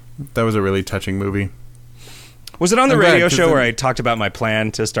 That was a really touching movie. Was it on the radio show where I talked about my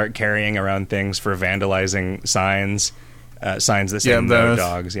plan to start carrying around things for vandalizing signs? Signs that say no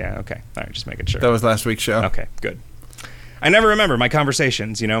dogs. Yeah, okay. All right, just making sure. That was last week's show. Okay, good. I never remember my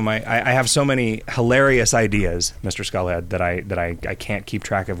conversations. I have so many hilarious ideas, Mr. Skullhead, that I can't keep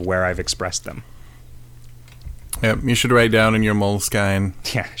track of where I've expressed them. Yep, you should write down in your Moleskine.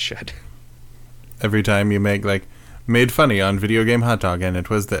 Yeah, I should. Every time you make, made funny on Video Game Hot Dog, and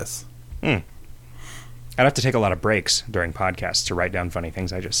it was this. I'd have to take a lot of breaks during podcasts to write down funny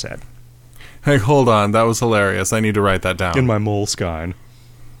things I just said. Hey, hold on. That was hilarious. I need to write that down. In my Moleskine.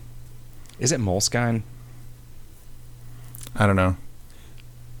 Is it Moleskine? I don't know.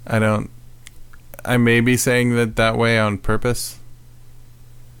 I may be saying that way on purpose.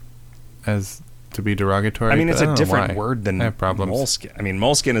 As to be derogatory. I mean, it's a different why. word than I have problems. moleskin. I mean,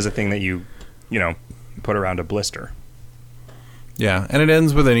 moleskin is a thing that you put around a blister. Yeah, and it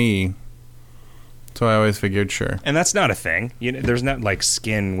ends with an E. So I always figured, sure. And that's not a thing. There's not like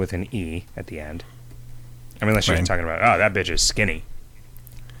skin with an E at the end. I mean, unless you're talking about, oh, that bitch is skinny.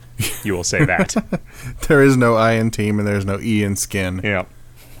 You will say that. There is no I in team and there's no E in skin. Yeah.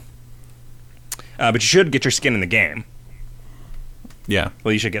 But you should get your skin in the game. Yeah.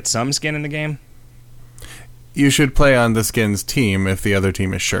 Well, you should get some skin in the game. You should play on the Skins team if the other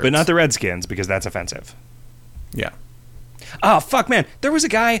team is shirts. But not the Redskins, because that's offensive. Yeah. Oh, fuck, man. There was a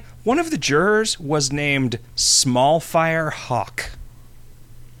guy, one of the jurors was named Smallfire Hawk.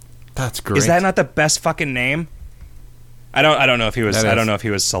 That's great. Is that not the best fucking name? I don't know if he was That is. I don't know if he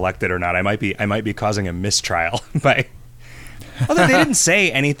was selected or not. I might be causing a mistrial by although they didn't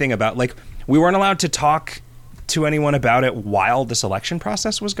say anything about, like, we weren't allowed to talk to anyone about it while the selection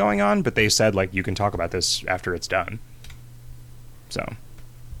process was going on, but they said, like, you can talk about this after it's done. So,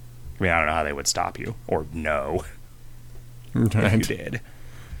 I mean, I don't know how they would stop you, or no, Right. if you did.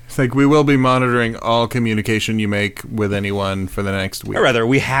 It's like, we will be monitoring all communication you make with anyone for the next week. Or rather,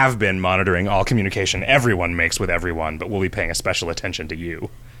 we have been monitoring all communication everyone makes with everyone, but we'll be paying a special attention to you.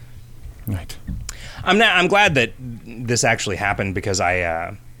 Right. I'm glad that this actually happened, because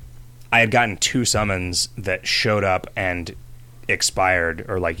I had gotten 2 summons that showed up and expired,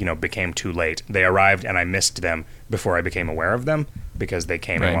 or, like, became too late. They arrived and I missed them before I became aware of them, because they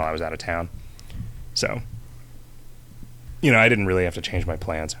came in while I was out of town. So, I didn't really have to change my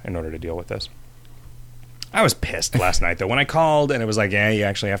plans in order to deal with this. I was pissed last night, though, when I called and it was like, yeah, you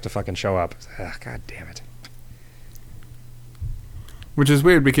actually have to fucking show up. God damn it. Which is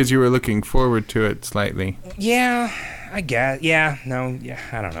weird, because you were looking forward to it slightly. Yeah, I guess. Yeah, no, yeah,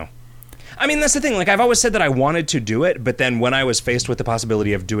 I don't know. I mean, that's the thing. Like, I've always said that I wanted to do it, but then when I was faced with the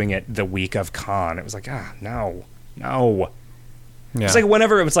possibility of doing it the week of con, it was like, no. Yeah. It's like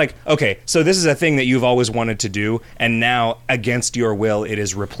whenever it's like, okay, so this is a thing that you've always wanted to do, and now, against your will, it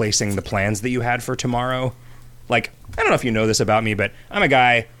is replacing the plans that you had for tomorrow. Like, I don't know if you know this about me, but I'm a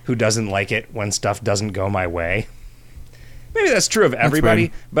guy who doesn't like it when stuff doesn't go my way. Maybe that's true of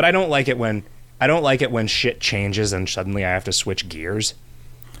everybody, but I don't like it when shit changes and suddenly I have to switch gears.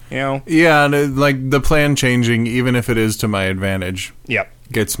 Yeah, and like, the plan changing, even if it is to my advantage. Yep.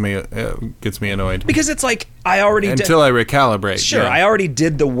 Gets me annoyed. Because it's like, I already until I recalibrate. Sure, yeah. I already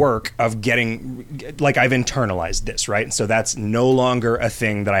did the work of getting, like, I've internalized this, right? So that's no longer a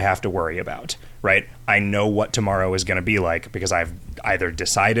thing that I have to worry about, right? I know what tomorrow is going to be like, because I've either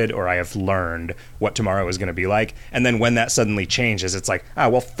decided or I have learned what tomorrow is going to be like. And then when that suddenly changes, it's like,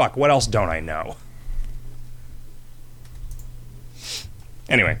 well, fuck, what else don't I know?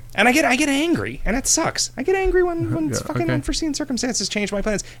 Anyway, and I get angry, and it sucks. I get angry when fucking unforeseen circumstances change my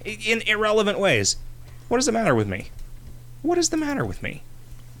plans in irrelevant ways. What does the matter with me? What is the matter with me?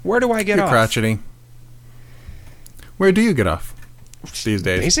 Where do I get off? You're crotchety. Where do you get off these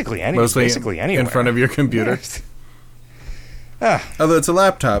days? Basically Mostly anywhere. In front of your computer. Although it's a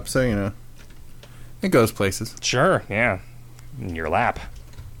laptop, so, it goes places. Sure, yeah. In your lap.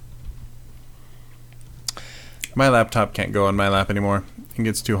 My laptop can't go on my lap anymore. It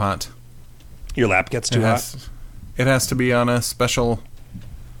gets too hot. Your lap gets too hot? It has to be on a special,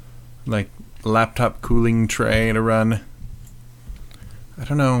 like, laptop cooling tray to run. I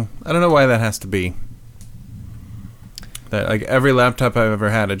don't know why that has to be. That, like, every laptop I've ever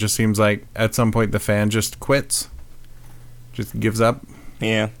had, it just seems like at some point the fan just quits. Just gives up.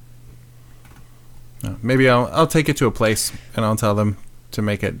 Yeah. Maybe I'll take it to a place and I'll tell them to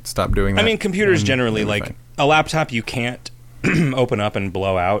make it stop doing that. I mean, computers generally, like, a laptop you can't open up and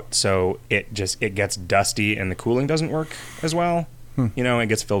blow out, so it gets dusty and the cooling doesn't work as well. It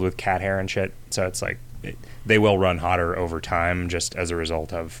gets filled with cat hair and shit, so it's like they will run hotter over time just as a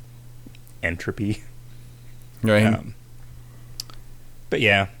result of entropy. Right. But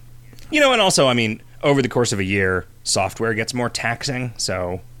yeah. And also, I mean, over the course of a year, software gets more taxing,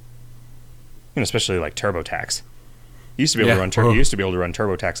 so especially like TurboTax. You used to be able to run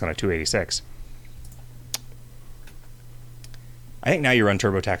TurboTax on a 286. I think now you run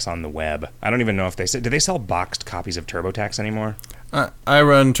TurboTax on the web. I don't even know if do they sell boxed copies of TurboTax anymore? I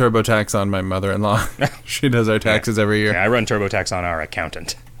run TurboTax on my mother-in-law. She does our taxes every year. Yeah, I run TurboTax on our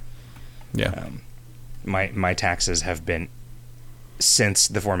accountant. Yeah. My taxes have been, since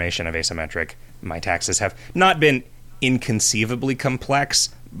the formation of Asymmetric, my taxes have not been inconceivably complex,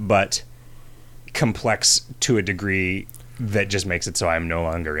 but complex to a degree that just makes it so I'm no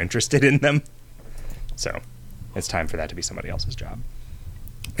longer interested in them. So it's time for that to be somebody else's job.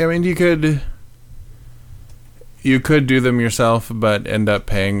 I mean, you could do them yourself, but end up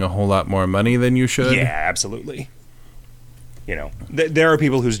paying a whole lot more money than you should. Yeah, absolutely. You know, there are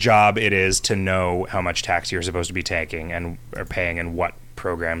people whose job it is to know how much tax you're supposed to be taking and or paying and what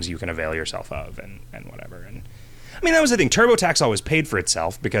programs you can avail yourself of and whatever. And I mean, that was the thing. TurboTax always paid for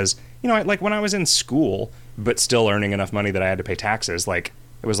itself because, you know, like when I was in school, but still earning enough money that I had to pay taxes, like,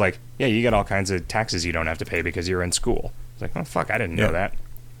 it was like, yeah, you get all kinds of taxes you don't have to pay because you're in school. It's like, oh, fuck, I didn't know that.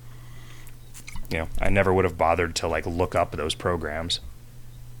 You know, I never would have bothered to, like, look up those programs.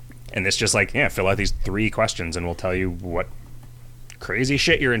 And it's just like, yeah, fill out these 3 questions and we'll tell you what crazy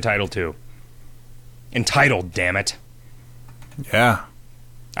shit you're entitled to. Entitled, damn it. Yeah.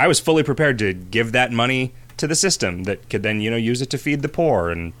 I was fully prepared to give that money to the system that could then, you know, use it to feed the poor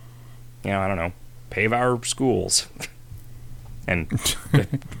and, you know, I don't know, pave our schools and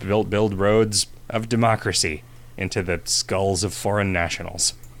build roads of democracy into the skulls of foreign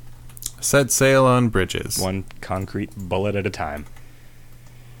nationals. Set sail on bridges. One concrete bullet at a time.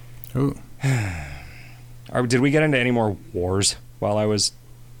 Ooh. Did we get into any more wars while I was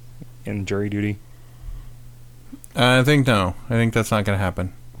in jury duty? I think no. I think that's not going to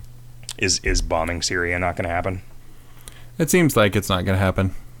happen. Is bombing Syria not going to happen? It seems like it's not going to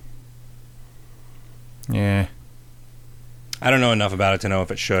happen. Yeah. I don't know enough about it to know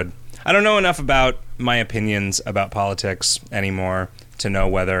if it should. I don't know enough about my opinions about politics anymore to know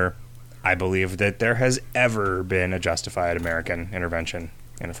whether I believe that there has ever been a justified American intervention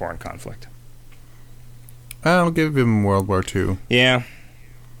in a foreign conflict. I'll give him World War II. Yeah.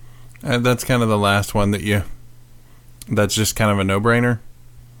 That's kind of the last one that's just kind of a no-brainer.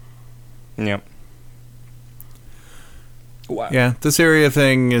 Yep. Wow. Yeah, the Syria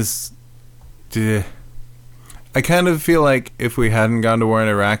thing is... I kind of feel like if we hadn't gone to war in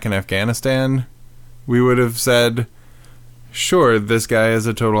Iraq and Afghanistan, we would have said, sure, this guy is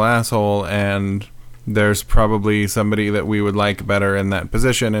a total asshole, and there's probably somebody that we would like better in that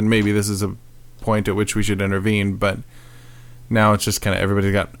position, and maybe this is a point at which we should intervene, but now it's just kind of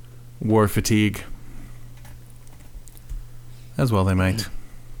everybody's got war fatigue. As well they might.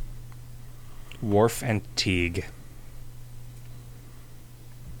 Worf and Teague.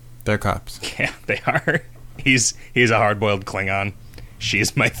 They're cops. Yeah, they are. He's a hard-boiled Klingon.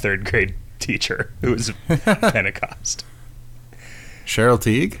 She's my 3rd grade teacher who was Pentecost. Cheryl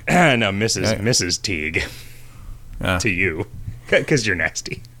Teague? No, Mrs. Teague. To you. Because you're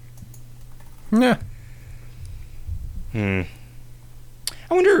nasty. Yeah. I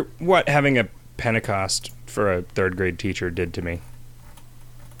wonder what having a Pentecost for a 3rd grade teacher did to me.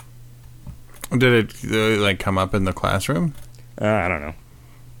 Did it come up in the classroom? I don't know.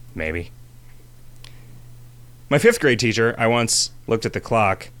 Maybe. My 5th grade teacher, I once looked at the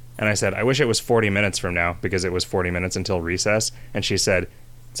clock and I said, I wish it was 40 minutes from now because it was 40 minutes until recess. And she said,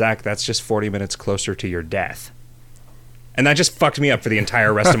 Zach, that's just 40 minutes closer to your death. And that just fucked me up for the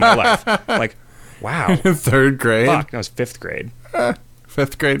entire rest of my life. Like, wow. 3rd grade? Fuck, that was 5th grade.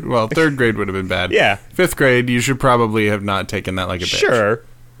 5th grade? Well, 3rd grade would have been bad. Yeah. 5th grade, you should probably have not taken that like a bitch. Sure.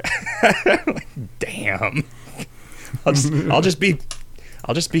 Like, damn. I'll just be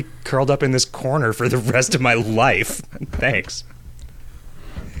curled up in this corner for the rest of my life. Thanks.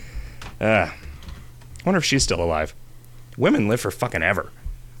 I wonder if she's still alive. Women live for fucking ever.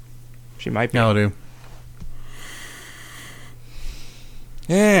 She might be. I'll do.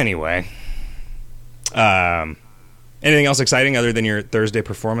 Anyway. Anything else exciting other than your Thursday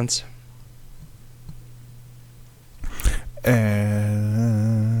performance? Do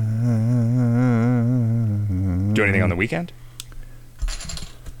anything on the weekend?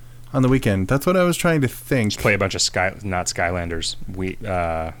 On the weekend. That's what I was trying to think. Just play a bunch of not Skylanders.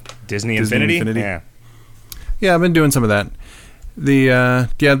 Disney Infinity? Yeah, I've been doing some of that.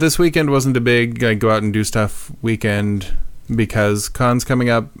 This weekend wasn't a big go out and do stuff weekend because Con's coming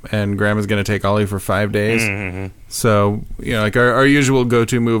up and Grandma's going to take Ollie for 5 days. Mm-hmm. So, like our usual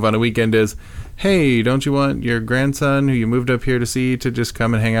go-to move on a weekend is, hey, don't you want your grandson who you moved up here to see to just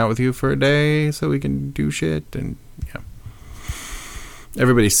come and hang out with you for a day so we can do shit? And yeah.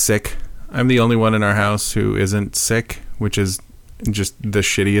 Everybody's sick. I'm the only one in our house who isn't sick, which is just the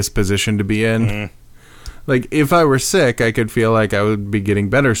shittiest position to be in. Mm-hmm. Like, if I were sick, I could feel like I would be getting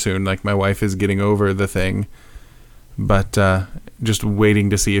better soon. Like, my wife is getting over the thing. But just waiting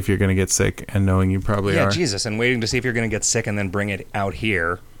to see if you're going to get sick and knowing you probably are. Yeah, Jesus, and waiting to see if you're going to get sick and then bring it out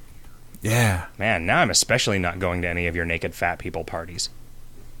here. Yeah. Man, now I'm especially not going to any of your naked fat people parties.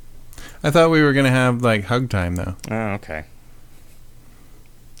 I thought we were going to have, hug time, though. Oh, okay.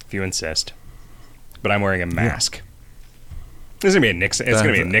 If you insist. but I'm wearing a mask. This is gonna be a Nixon. It's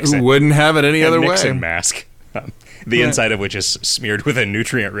gonna be a Nixon. Wouldn't have it any other Nixon way. mask. The inside of which is smeared with a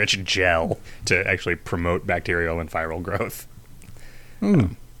nutrient-rich gel to actually promote bacterial and viral growth.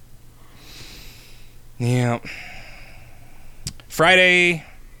 Yeah. Friday,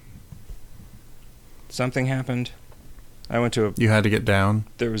 something happened. I went to You had to get down.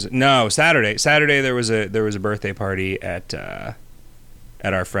 Saturday. Saturday there was a birthday party at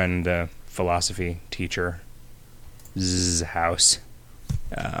our friend philosophy teacher's house,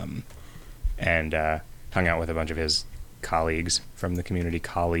 and hung out with a bunch of his colleagues from the community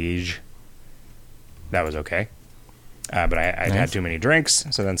college. That was okay, but I'd had too many drinks,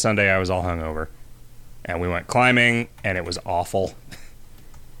 so then Sunday I was all hungover, and we went climbing, and it was awful. It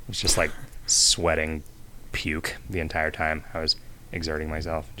was just like sweating puke the entire time I was exerting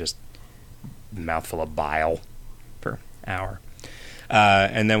myself, just mouthful of bile per hour.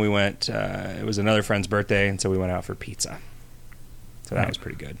 And then we went, it was another friend's birthday, and so we went out for pizza. So that was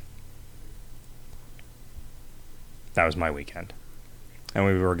pretty good. That was my weekend. And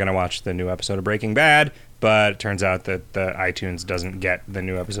we were going to watch the new episode of Breaking Bad, but it turns out that the iTunes doesn't get the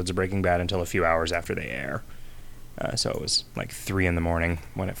new episodes of Breaking Bad until a few hours after they air. So it was like 3 a.m.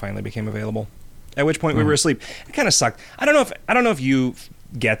 when it finally became available. At which point we were asleep. It kind of sucked. I don't know if you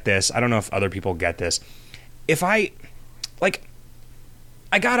get this. I don't know if other people get this. If I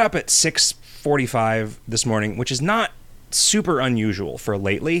got up at 6:45 this morning, which is not super unusual for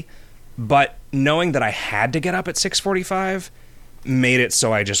lately, but knowing that I had to get up at 6:45 made it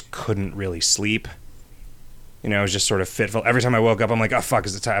so I just couldn't really sleep. You know, I was just sort of fitful. Every time I woke up, I'm like, oh fuck,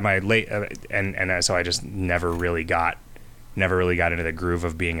 is it time? Am I late? And so I just never really got into the groove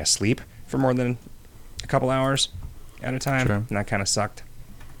of being asleep for more than a couple hours at a time. Sure. And that kind of sucked.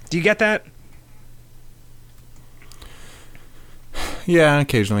 Do you get that? Yeah,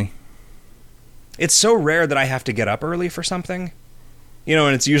 occasionally. It's so rare that I have to get up early for something. You know,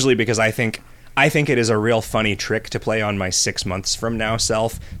 and it's usually because I think it is a real funny trick to play on my 6 months from now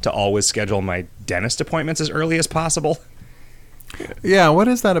self to always schedule my dentist appointments as early as possible. Yeah, what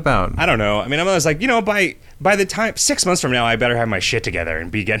is that about? I don't know. I mean, I'm always like, you know, by the time 6 months from now, I better have my shit together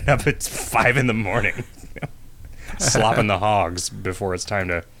and be getting up at 5 a.m. slopping the hogs before it's time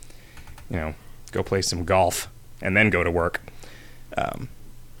to, you know, go play some golf and then go to work.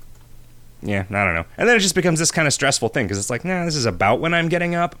 Yeah, I don't know. And then it just becomes this kind of stressful thing because it's like, nah, this is about when I'm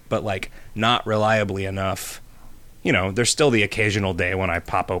getting up, but like not reliably enough. You know, there's still the occasional day when I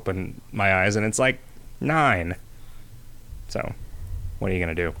pop open my eyes and it's like 9. So, what are you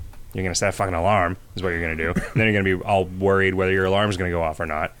going to do? You're going to set a fucking alarm, is what you're going to do. And then you're going to be all worried whether your alarm's going to go off or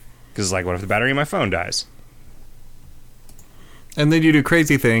not. Because it's like, what if the battery in my phone dies? And then you do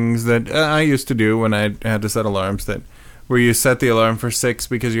crazy things that I used to do when I had to set alarms, where you set the alarm for 6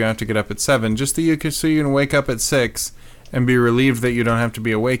 because you have to get up at 7, just so you can wake up at 6 and be relieved that you don't have to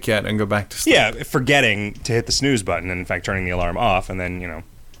be awake yet and go back to sleep. Yeah, forgetting to hit the snooze button and, in fact, turning the alarm off, and then, you know,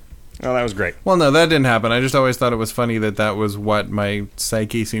 oh, that was great. Well, no, that didn't happen. I just always thought it was funny that was what my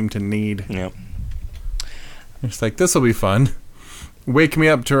psyche seemed to need. Yep. It's like, this will be fun. Wake me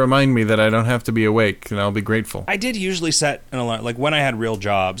up to remind me that I don't have to be awake, and I'll be grateful. I did usually set an alarm. Like, when I had real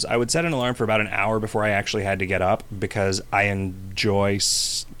jobs, I would set an alarm for about an hour before I actually had to get up because I enjoy,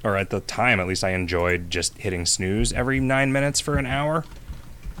 or at the time at least, I enjoyed just hitting snooze every 9 minutes for an hour.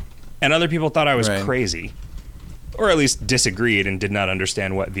 And other people thought I was crazy. Or at least disagreed and did not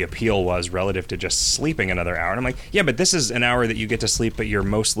understand what the appeal was relative to just sleeping another hour. And I'm like, yeah, but this is an hour that you get to sleep, but you're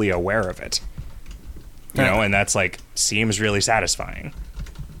mostly aware of it. You know, and that's like, seems really satisfying.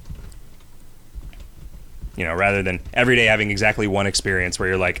 You know, rather than every day having exactly one experience where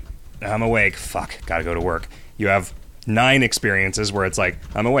you're like, I'm awake, fuck, gotta go to work. You have 9 experiences where it's like,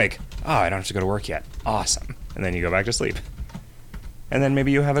 I'm awake, oh, I don't have to go to work yet, awesome. And then you go back to sleep. And then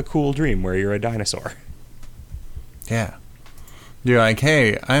maybe you have a cool dream where you're a dinosaur. Yeah. You're like,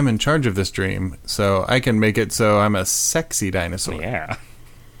 hey, I'm in charge of this dream, so I can make it so I'm a sexy dinosaur. Yeah.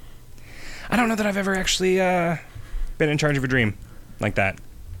 I don't know that I've ever actually been in charge of a dream like that.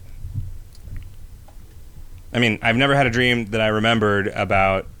 I mean, I've never had a dream that I remembered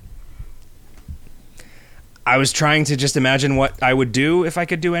about. I was trying to just imagine what I would do if I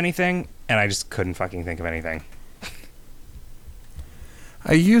could do anything, and I just couldn't fucking think of anything.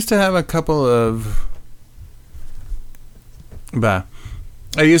 I used to have a couple of... I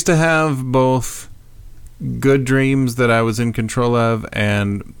used to have both good dreams that I was in control of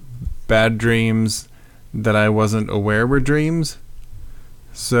and bad dreams that I wasn't aware were dreams.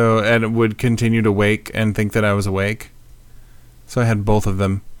 So, and would continue to wake and think that I was awake. So I had both of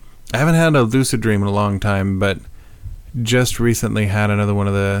them. I haven't had a lucid dream in a long time, but just recently had another one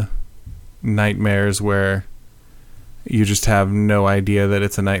of nightmares where you just have no idea that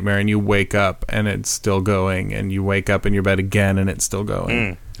it's a nightmare, and you wake up and it's still going, and you wake up in your bed again and it's still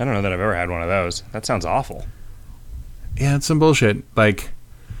going. I don't know that I've ever had one of those. That sounds awful. Yeah, it's some bullshit. Like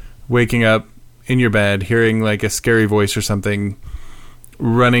waking up in your bed, hearing like a scary voice or something,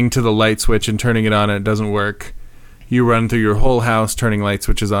 running to the light switch and turning it on and it doesn't work. You run through your whole house turning light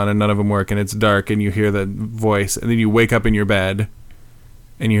switches on and none of them work, and it's dark, and you hear the voice, and then you wake up in your bed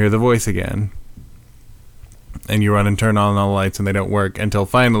and you hear the voice again. And you run and turn on all the lights and they don't work until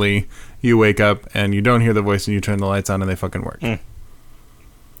finally you wake up and you don't hear the voice and you turn the lights on and they fucking work.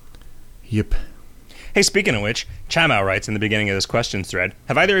 Yep. Hey, speaking of which, Chamau writes in the beginning of this questions thread,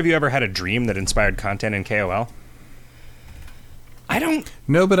 have either of you ever had a dream that inspired content in KoL? I don't...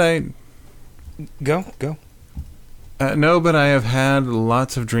 No, but I... Go. No, but I have had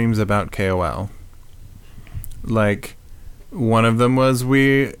lots of dreams about KoL. Like, one of them was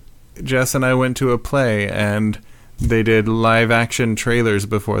Jess and I went to a play, and they did live-action trailers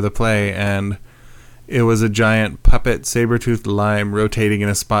before the play, and it was a giant puppet saber-toothed lime rotating in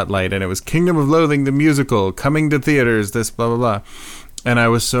a spotlight, and it was Kingdom of Loathing the musical, coming to theaters, this blah, blah, blah. And I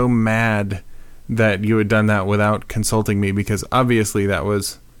was so mad that you had done that without consulting me, because obviously that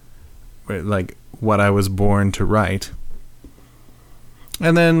was, like, what I was born to write.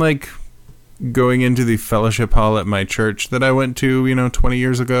 And then, like, going into the fellowship hall at my church that I went to, 20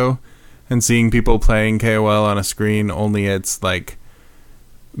 years ago, and seeing people playing KoL on a screen, only it's like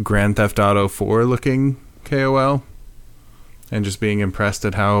Grand Theft Auto 4 looking KoL, and just being impressed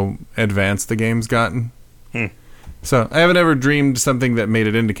at how advanced the game's gotten. So I haven't ever dreamed something that made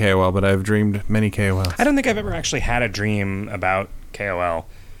it into KoL, but I've dreamed many KoLs. I don't think I've ever actually had a dream about KoL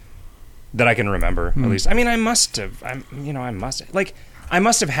that I can remember, at least. I mean, I must have. I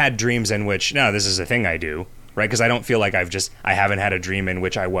must have had dreams in which, no, this is a thing I do, right? Because I don't feel like I haven't had a dream in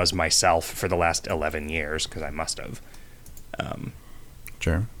which I was myself for the last 11 years, because I must have.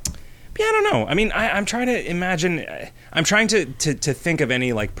 Sure. But yeah, I don't know. I mean, I'm trying to imagine, I'm trying to think of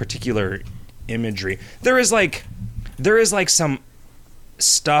any, like, particular imagery. There is some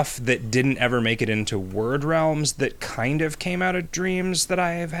stuff that didn't ever make it into word realms that kind of came out of dreams that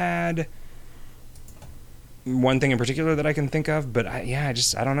I have had. One thing in particular that I can think of, but I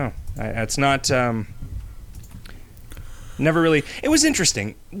don't know. It's not, never really. It was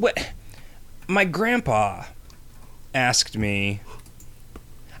interesting. My grandpa asked me,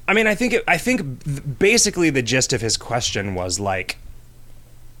 I mean, I think basically the gist of his question was like,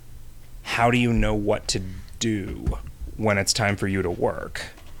 how do you know what to do when it's time for you to work?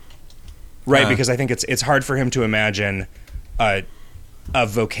 Right, because I think it's hard for him to imagine a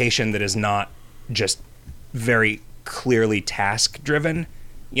vocation that is not just very clearly task driven.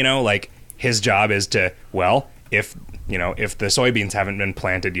 Like his job is to, well, if the soybeans haven't been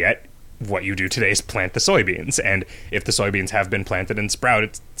planted yet, what you do today is plant the soybeans, and if the soybeans have been planted and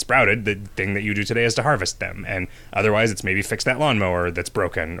sprouted, the thing that you do today is to harvest them, and otherwise it's maybe fix that lawnmower that's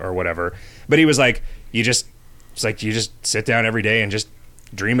broken or whatever. But he was like, you just sit down every day and just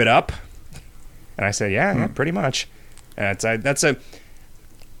dream it up. And I said, yeah, pretty much. And that's a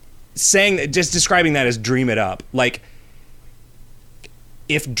saying that, just describing that as dream it up. Like,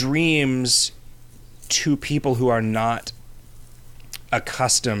 if dreams to people who are not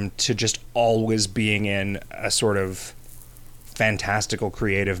accustomed to just always being in a sort of fantastical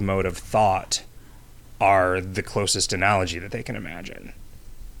creative mode of thought are the closest analogy that they can imagine.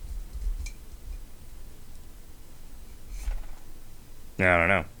 I don't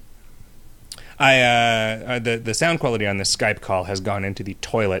know. The sound quality on this Skype call has gone into the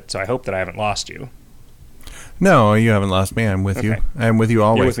toilet, so I hope that I haven't lost you. No, you haven't lost me. I'm with you. I'm with you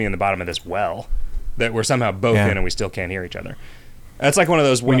always. You're with me in the bottom of this well that we're somehow both in, and we still can't hear each other. It's like one of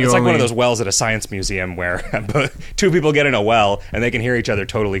those. One of those wells at a science museum where two people get in a well and they can hear each other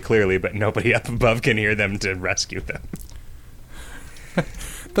totally clearly, but nobody up above can hear them to rescue them.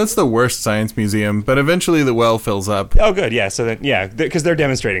 That's the worst science museum, but eventually the well fills up. Oh, good, yeah. So then, because they're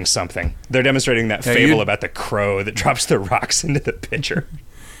demonstrating something. They're demonstrating that fable about the crow that drops the rocks into the pitcher.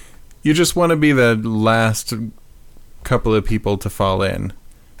 You just want to be the last couple of people to fall in,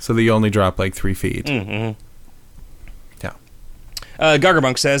 so that you only drop like 3 feet. Mm-hmm. Yeah.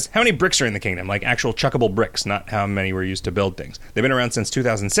 Gargerbunk says, how many bricks are in the kingdom? Like actual chuckable bricks, not how many were used to build things. They've been around since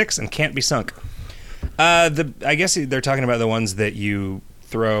 2006 and can't be sunk. I guess they're talking about the ones that you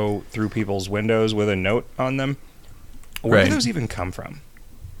throw through people's windows with a note on them. Where do those even come from?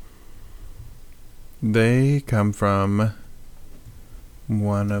 They come from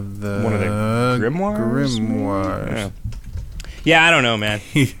one of the grimoires. Yeah, I don't know, man.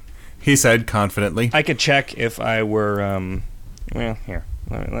 He said confidently. I could check if I were. Well, here.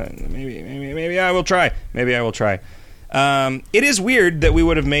 Maybe I will try. Maybe I will try. It is weird that we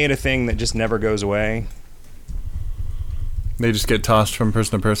would have made a thing that just never goes away. They just get tossed from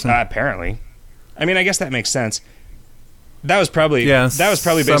person to person? Apparently. I mean, I guess that makes sense. That was probably based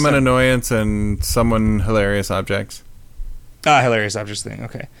some on annoyance and someone hilarious objects. Hilarious objects thing.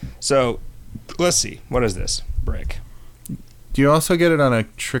 Okay. So, let's see. What is this? Brick. Do you also get it on a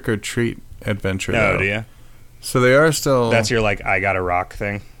trick or treat adventure? Oh, though? do you? So they are still... That's your, like, I got a rock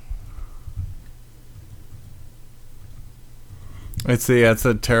thing? It's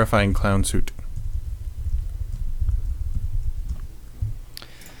a terrifying clown suit.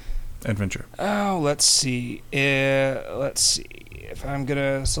 Adventure. Oh, let's see. If I'm going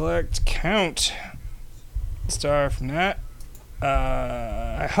to select count star from that.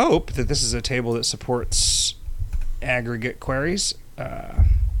 I hope that this is a table that supports aggregate queries.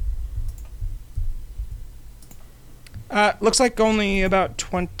 Looks like only about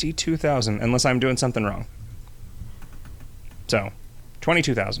 22,000, unless I'm doing something wrong. So,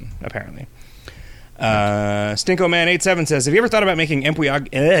 22,000, apparently. StinkoMan87 says, have you ever thought about making empty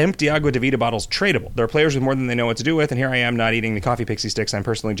Agua de Vida bottles tradable? There are players with more than they know what to do with, and here I am not eating the coffee pixie sticks I'm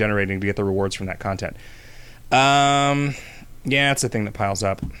personally generating to get the rewards from that content. Yeah, it's a thing that piles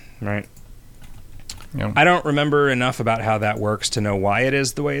up, right? Yeah. I don't remember enough about how that works to know why it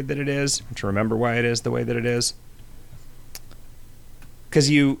is the way that it is, to remember why it is the way that it is. Because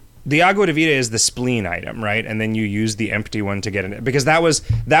the Agua de Vida is the spleen item, right? And then you use the empty one to get it. Because that was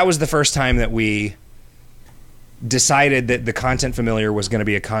the first time that we decided that the content familiar was going to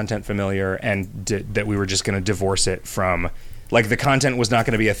be a content familiar, and that we were just going to divorce it from... Like, the content was not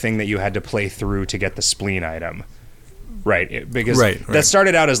going to be a thing that you had to play through to get the spleen item. Right. Because that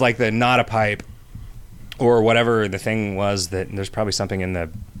started out as, like, the not a pipe, or whatever the thing was, that there's probably something in the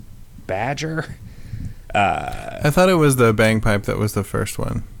Badger. I thought it was the bang pipe that was the first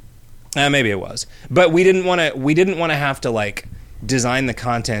one. Maybe it was, but we didn't want to have to, like, design the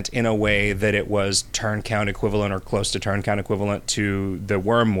content in a way that it was turn count equivalent or close to turn count equivalent to the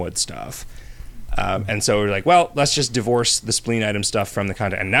Wormwood stuff. And so we're like, well, let's just divorce the spleen item stuff from the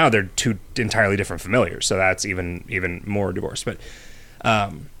content. And now they're two entirely different familiars, so that's even more divorced. But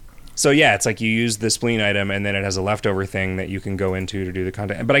so yeah, it's like you use the spleen item, and then it has a leftover thing that you can go into to do the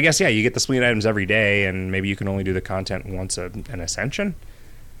content. But I guess, yeah, you get the spleen items every day, and maybe you can only do the content once an ascension.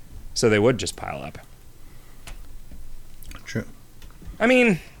 So they would just pile up. True. I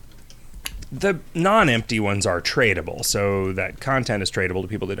mean, the non-empty ones are tradable, so that content is tradable to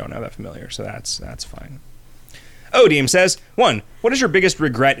people that don't have that familiar, so that's fine. Odeem says, 1. What is your biggest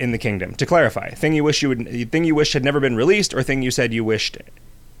regret in the kingdom? To clarify, thing you wish had never been released, or thing you said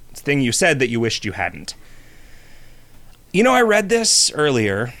that you wished you hadn't. You know, I read this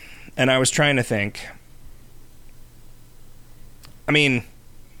earlier, and I was trying to think. I mean,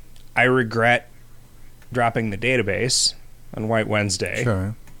 I regret dropping the database on White Wednesday.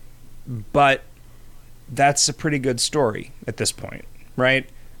 Sure. But that's a pretty good story at this point, right?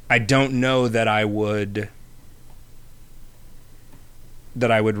 I don't know that I would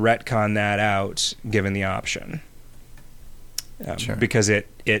retcon that out given the option. Sure. Because it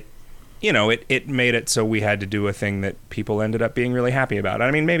made it so we had to do a thing that people ended up being really happy about.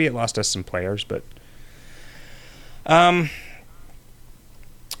 I mean, maybe it lost us some players, but I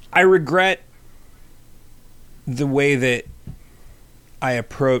regret the way that I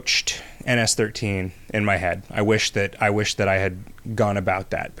approached NS13 in my head. I wish that I had gone about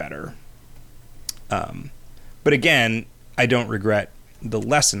that better. But again, I don't regret the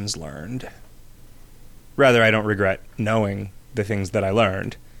lessons learned. Rather, I don't regret knowing the things that I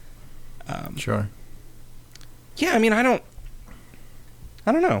learned. Sure. Yeah, I mean, I don't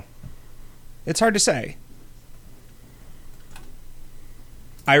know. It's hard to say.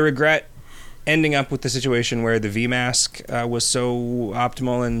 I regret ending up with the situation where the VMask was so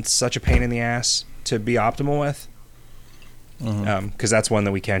optimal and such a pain in the ass to be optimal with. Because that's one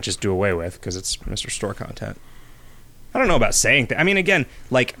that we can't just do away with because it's Mr. Store content. I don't know about saying that. I mean, again,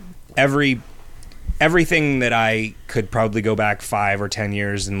 like everything that I could probably go back 5 or 10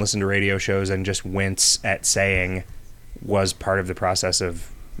 years and listen to radio shows and just wince at saying was part of the process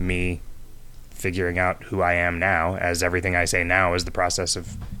of me figuring out who I am now, as everything I say now is the process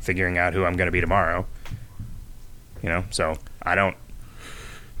of figuring out who I'm going to be tomorrow. You know, so I don't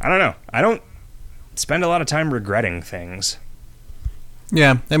know. I don't spend a lot of time regretting things.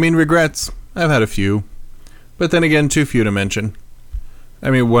 Yeah, I mean, regrets, I've had a few. But then again, too few to mention. I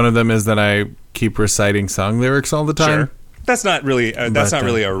mean, one of them is that I keep reciting song lyrics all the time. Sure. That's not really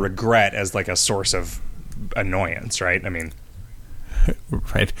a regret as like a source of annoyance, right? I mean...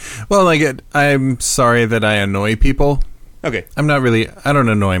 Right. Well, I'm sorry that I annoy people Okay. I don't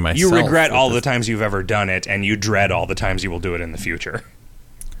annoy myself. You regret all the times you've ever done it, and you dread all the times you will do it in the future.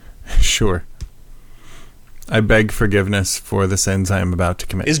 Sure. I beg forgiveness for the sins I am about to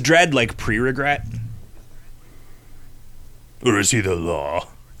commit. Is dread like pre-regret? Or is he the law?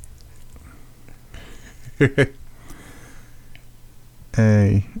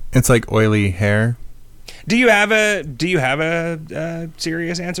 Hey, it's like oily hair. Do you have a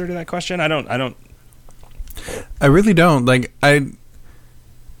serious answer to that question? I don't. I really don't. Like, I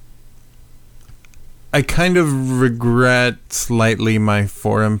kind of regret slightly my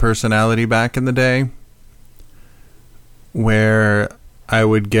forum personality back in the day, where I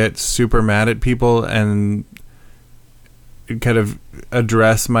would get super mad at people and kind of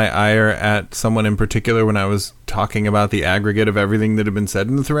address my ire at someone in particular when I was talking about the aggregate of everything that had been said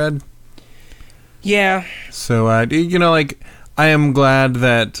in the thread. Yeah. So, like, I am glad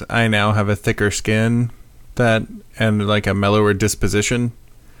that I now have a thicker skin and like a mellower disposition,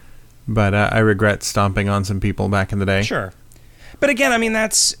 but I regret stomping on some people back in the day. Sure. But again, I mean,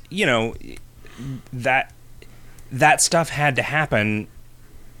 that's, that stuff had to happen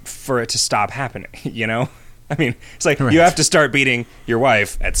for it to stop happening, I mean, it's like You have to start beating your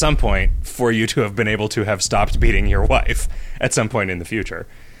wife at some point for you to have been able to have stopped beating your wife at some point in the future.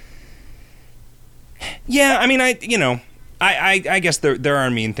 Yeah, I mean, I guess there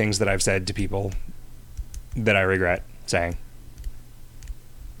are mean things that I've said to people that I regret saying.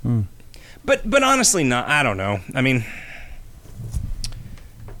 But honestly, not. I don't know. I mean,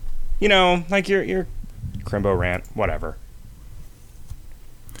 like your Crimbo rant, whatever.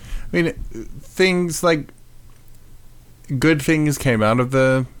 I mean, things like good things came out of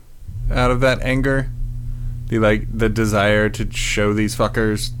that anger. The desire to show these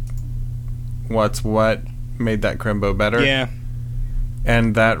fuckers what's what made that Crimbo better. Yeah.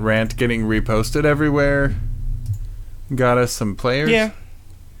 And that rant getting reposted everywhere got us some players. Yeah.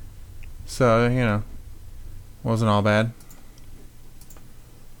 So, wasn't all bad.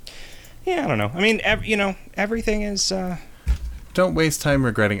 Yeah, I don't know. I mean, everything is... Don't waste time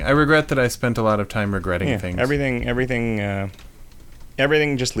regretting. I regret that I spent a lot of time regretting things. Everything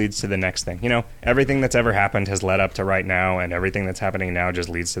just leads to the next thing. Everything that's ever happened has led up to right now, and everything that's happening now just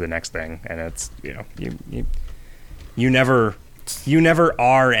leads to the next thing. And it's, you never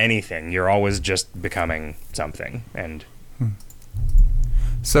are anything. You're always just becoming something. And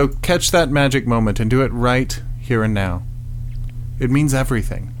so catch that magic moment and do it right here and now. It means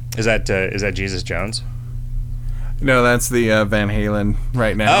everything. Is that Jesus Jones? No, that's the Van Halen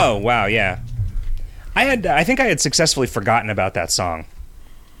right now. Oh, wow, yeah. I think I had successfully forgotten about that song.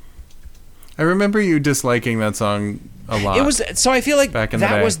 I remember you disliking that song a lot. So I feel like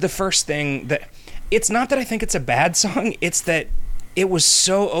that was the first thing that... It's not that I think it's a bad song, it's that it was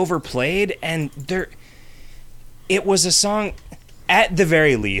so overplayed, and it was a song, at the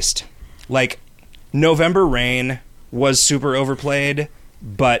very least, like, November Rain was super overplayed,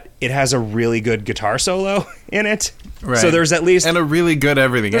 but it has a really good guitar solo in it. Right. So there's at least... And a really good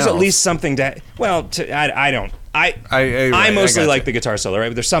everything else. There's at least something to... Well, I don't... I mostly like the guitar solo, right?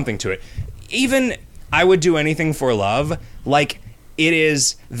 But there's something to it. Even I Would Do Anything for Love, like, it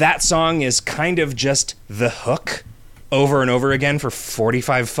is... That song is kind of just the hook over and over again for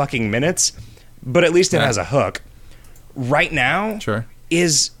 45 fucking minutes, but at least it has a hook. Right Now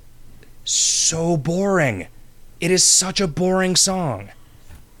is so boring. It is such a boring song.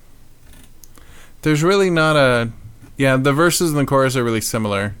 There's really not a... Yeah, the verses and the chorus are really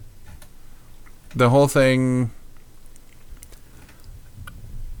similar. The whole thing...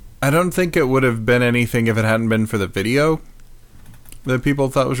 I don't think it would have been anything if it hadn't been for the video that people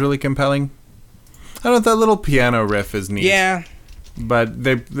thought was really compelling. I don't know, that little piano riff is neat. Yeah. But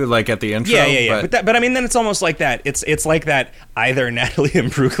they like at the intro. Yeah. But I mean, then it's almost like that. It's like that either Natalie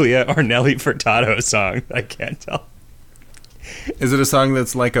Imbruglia or Nelly Furtado song. I can't tell. Is it a song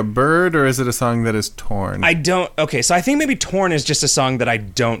that's like a bird, or is it a song that is torn? Okay, so I think maybe Torn is just a song that I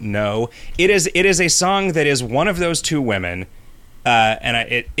don't know. It is a song that is one of those two women,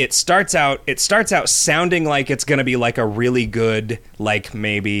 and it starts out sounding like it's going to be like a really good, like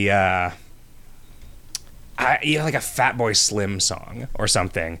maybe like a Fatboy Slim song or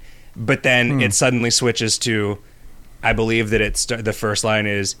something, but then it suddenly switches to, I believe that the first line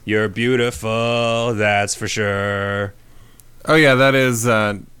is, "You're beautiful, that's for sure." Oh yeah, that is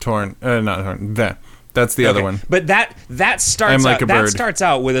Torn. Not Torn. That's the other one. But that starts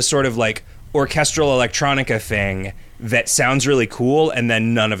out with a sort of like orchestral electronica thing that sounds really cool, and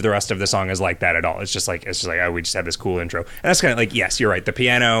then none of the rest of the song is like that at all. It's just like oh, we just had this cool intro, and that's kind of like, yes, you're right. The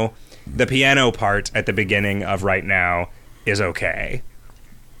piano part at the beginning of Right Now is okay.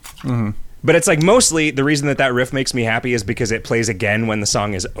 Mm-hmm. But it's like mostly the reason that riff makes me happy is because it plays again when the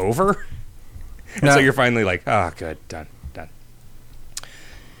song is over. And so you're finally like, oh, good, done.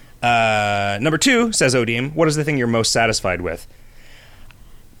 Number 2, says Odim, what is the thing you're most satisfied with?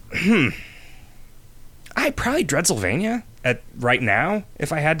 Probably Dreadsylvania right now,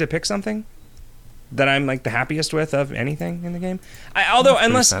 if I had to pick something that I'm like the happiest with of anything in the game.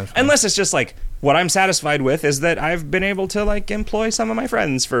 Unless it's just like what I'm satisfied with is that I've been able to like employ some of my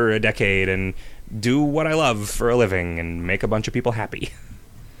friends for a decade and do what I love for a living and make a bunch of people happy.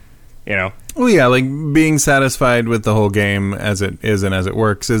 You know? Well, yeah, like being satisfied with the whole game as it is and as it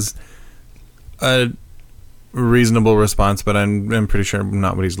works is a reasonable response, but I'm pretty sure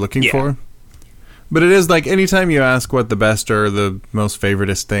not what he's looking for. But it is like anytime you ask what the best or the most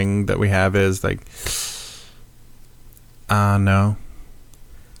favoritist thing that we have is, like, no.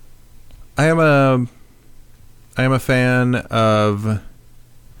 I am a fan of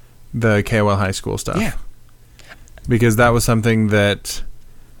the KoL High School stuff. Yeah. Because that was something that,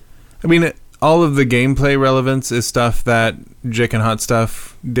 I mean, all of the gameplay relevance is stuff that Jick and Hot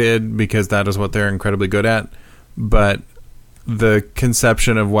Stuff did because that is what they're incredibly good at. But the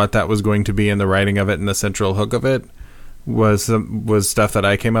conception of what that was going to be and the writing of it and the central hook of it was stuff that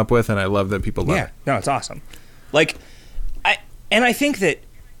I came up with, and I love that people love it. Yeah, no, it's awesome. Like, I think that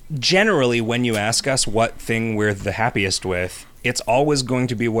generally when you ask us what thing we're the happiest with, it's always going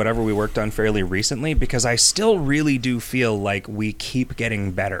to be whatever we worked on fairly recently, because I still really do feel like we keep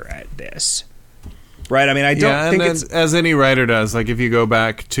getting better at this. Right? I mean, I don't think it's... as any writer does, like if you go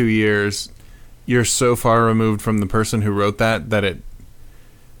back 2 years, you're so far removed from the person who wrote that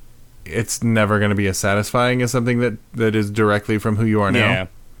it's never going to be as satisfying as something that is directly from who you are now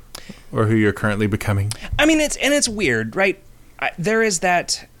or who you're currently becoming. I mean, it's weird, right? There is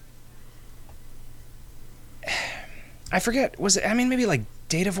that... I forget, maybe like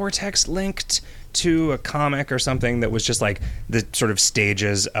Data Vortex linked to a comic or something that was just like the sort of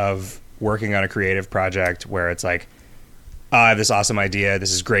stages of working on a creative project where it's like, I have this awesome idea,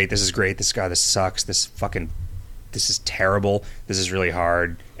 this is great, this sucks, this is terrible, this is really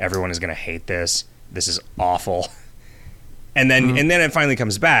hard, everyone is going to hate this is awful. And then it finally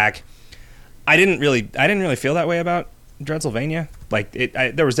comes back. I didn't really feel that way about Dreadsylvania. Like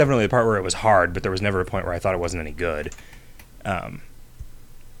there was definitely a part where it was hard, but there was never a point where I thought it wasn't any good. I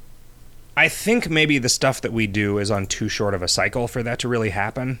think maybe the stuff that we do is on too short of a cycle for that to really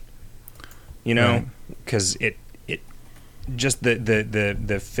happen. You know, because it just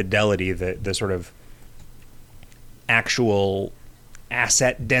the fidelity, the sort of actual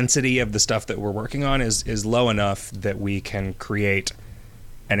asset density of the stuff that we're working on is low enough that we can create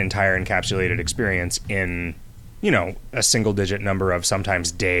an entire encapsulated experience in, you know, a single digit number of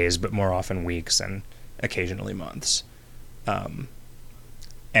sometimes days, but more often weeks and occasionally months.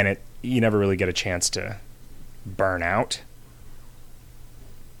 And you never really get a chance to burn out.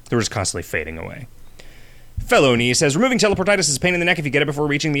 They're just constantly fading away. Felony says, removing teleportitis is a pain in the neck if you get it before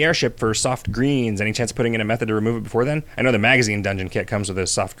reaching the airship for soft greens. Any chance of putting in a method to remove it before then? I know the magazine dungeon kit comes with a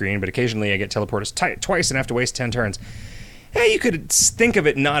soft green, but occasionally I get teleported twice and have to waste 10 turns. Yeah, you could think of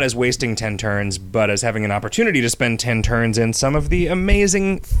it not as wasting 10 turns, but as having an opportunity to spend 10 turns in some of the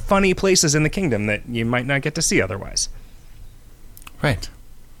amazing, funny places in the kingdom that you might not get to see otherwise. Right.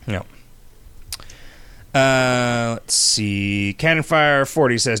 No. Let's see. Cannonfire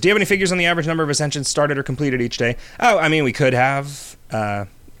 40 says, do you have any figures on the average number of ascensions started or completed each day? Oh, I mean, we could have,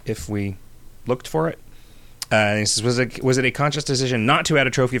 if we looked for it. He says, was it a conscious decision not to add a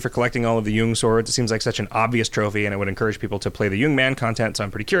trophy for collecting all of the Jung swords? It seems like such an obvious trophy, and it would encourage people to play the Jung Man content, so I'm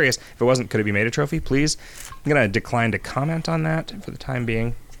pretty curious. If it wasn't, could it be made a trophy, please? I'm going to decline to comment on that for the time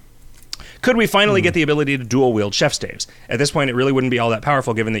being. Could we finally get the ability to dual-wield chef staves? At this point, it really wouldn't be all that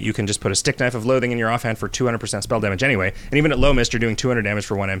powerful, given that you can just put a stick knife of loathing in your offhand for 200% spell damage anyway, and even at low mist, you're doing 200 damage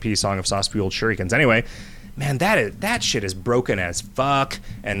for 1 MP Song of Sauce-fueled shurikens anyway. Man, that shit is broken as fuck,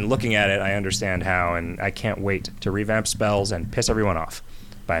 and looking at it, I understand how, and I can't wait to revamp spells and piss everyone off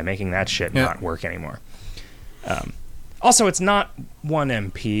by making that shit not work anymore. Also, it's not 1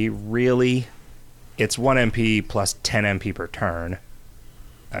 MP, really. It's 1 MP plus 10 MP per turn.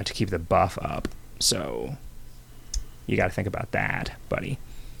 To keep the buff up, so you got to think about that, buddy.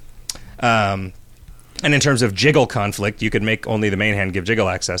 And in terms of jiggle conflict, you could make only the main hand give jiggle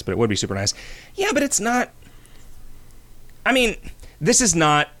access, but it would be super nice. Yeah, but it's not... I mean, this is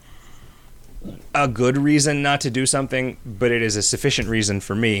not a good reason not to do something, but it is a sufficient reason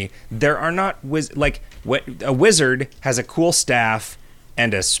for me. There are not... a wizard has a cool staff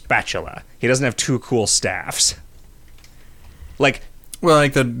and a spatula. He doesn't have 2 cool staffs. Well,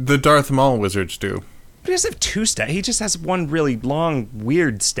 like the Darth Maul wizards do. But he doesn't have 2 staff. He just has 1 really long,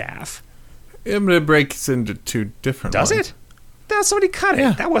 weird staff. It breaks into two different Does ones. it? That's somebody cut it.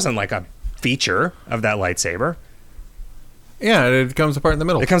 Yeah. That wasn't like a feature of that lightsaber. Yeah, it comes apart in the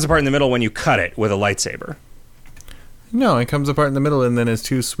middle. It comes apart in the middle when you cut it with a lightsaber. No, it comes apart in the middle, and then his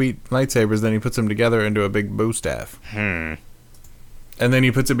two sweet lightsabers, then he puts them together into a big bow staff. And then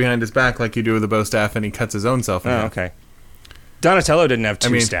he puts it behind his back like you do with a bow staff, and he cuts his own self in half. Okay. Donatello didn't have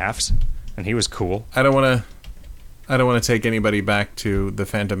two staffs, and he was cool. I don't want to take anybody back to the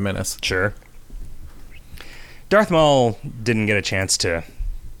Phantom Menace. Sure. Darth Maul didn't get a chance to...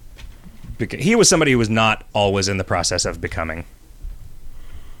 He was somebody who was not always in the process of becoming.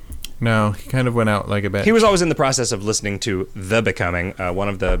 No, he kind of went out like a bitch. He was always in the process of listening to The Becoming, one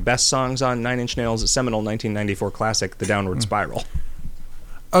of the best songs on Nine Inch Nails' seminal 1994 classic, The Downward Spiral.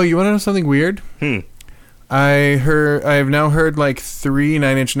 Oh, you want to know something weird? I have now heard like 3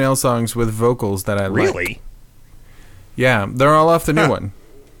 Nine Inch Nails songs with vocals that I like. Really? Yeah, they're all off the new one.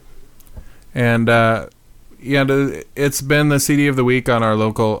 And it's been the CD of the week on our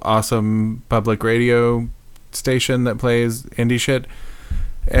local awesome public radio station that plays indie shit.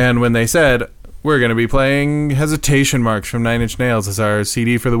 And when they said, we're going to be playing Hesitation Marks from Nine Inch Nails as our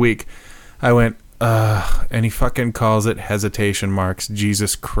CD for the week, I went, and he fucking calls it Hesitation Marks.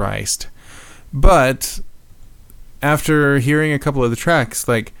 Jesus Christ. But after hearing a couple of the tracks,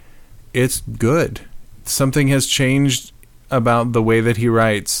 like, it's good. Something has changed about the way that he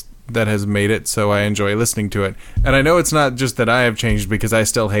writes that has made it so I enjoy listening to it. And I know it's not just that I have changed, because I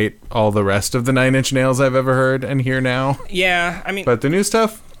still hate all the rest of the Nine Inch Nails I've ever heard and hear now. Yeah, I mean... But the new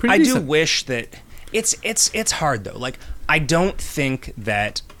stuff, pretty decent. do wish that... It's hard, though. Like, I don't think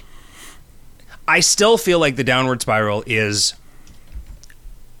that... I still feel like The Downward Spiral is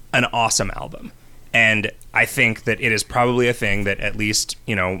an awesome album. And I think that it is probably a thing that at least,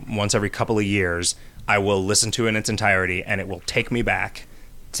 once every couple of years, I will listen to in its entirety, and it will take me back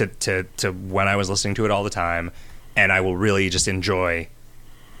to when I was listening to it all the time, and I will really just enjoy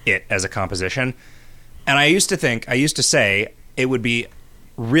it as a composition. And I used to say it would be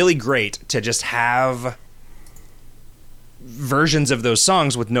really great to just have versions of those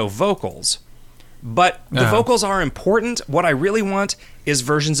songs with no vocals. But the vocals are important. What I really want is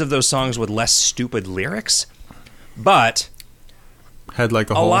versions of those songs with less stupid lyrics. But Head like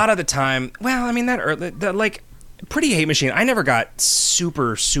a hole. lot of the time, well, I mean, that like Pretty Hate Machine, I never got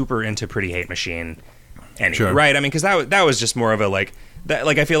super, super into Pretty Hate Machine anyway, Sure. right? I mean, because that was just more of a, like,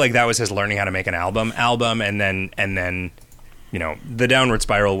 I feel like that was his learning how to make an album, and then, The Downward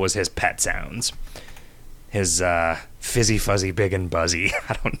Spiral was his pet sounds. His fizzy, fuzzy, big and buzzy,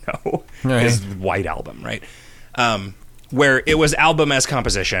 I don't know, Right. his White Album, right? Where it was album as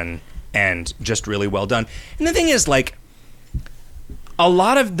composition and just really well done. And the thing is, like, a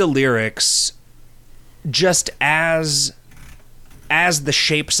lot of the lyrics... just as the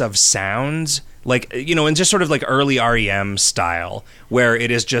shapes of sounds, like, and just sort of like early REM style, where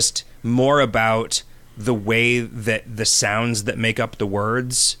it is just more about the way that the sounds that make up the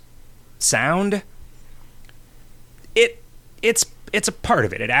words sound. It's a part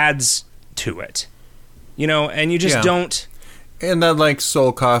of it. It adds to it, and you just don't. And that, like,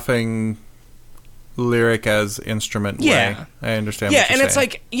 soul coughing lyric as instrument way. I understand. Yeah, what you're and it's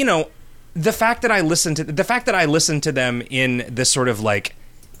saying. like, the fact that I listen to them in this sort of, like,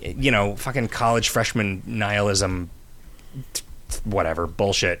 fucking college freshman nihilism, whatever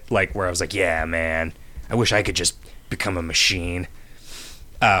bullshit, like, where I was like, yeah, man, I wish I could just become a machine,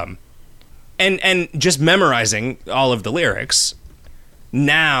 and just memorizing all of the lyrics.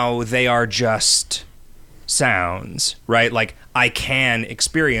 Now they are just sounds, right? Like, I can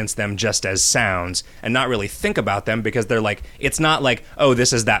experience them just as sounds and not really think about them, because they're like, it's not like, oh,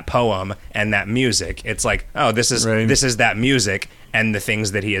 this is that poem and that music. It's like, oh, this is that music and the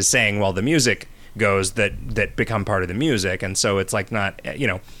things that he is saying while the music goes that become part of the music. And so it's like, not,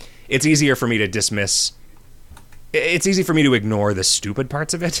 it's easier for me to dismiss. It's easy for me to ignore the stupid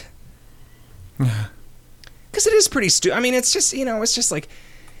parts of it. Because it is pretty stupid. I mean, it's just, it's just like,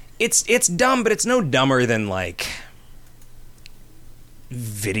 it's dumb, but it's no dumber than, like,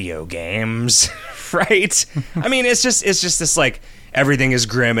 video games, right? I mean, it's just this, like, everything is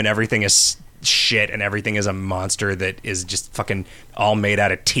grim and everything is shit and everything is a monster that is just fucking all made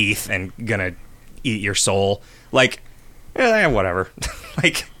out of teeth and gonna eat your soul. Like, whatever.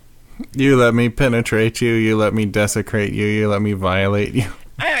 Like, you let me penetrate you, you let me desecrate you, you let me violate you.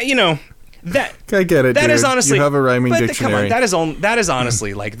 That I get it. That dude. is honestly, you have a rhyming but dictionary. Come on, that is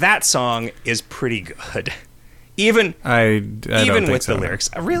honestly, like, that song is pretty good. Even don't think with so, the no. lyrics,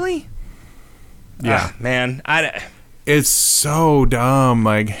 really? Yeah, man, it's so dumb.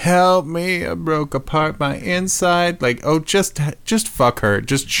 Like, help me, I broke apart my inside. Like, oh, just fuck her.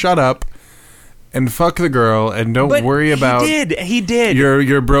 Just shut up. and fuck the girl, and don't worry about... He did.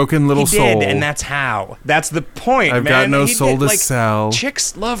 Your broken little soul. And that's how. That's the point, I've man. got no soul to sell.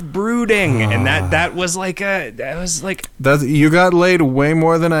 Chicks love brooding, and that was like you got laid way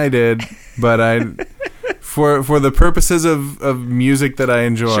more than I did, but for the purposes of music that I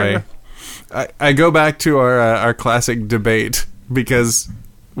enjoy, sure. I go back to our classic debate, because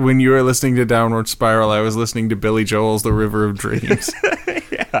when you were listening to Downward Spiral, I was listening to Billy Joel's The River of Dreams.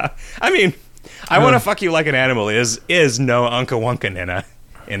 Yeah. I mean, I Want to Fuck You Like an Animal is no Unca Wunkin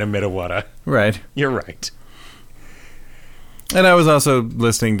in a Midawata. Right. You're right. And I was also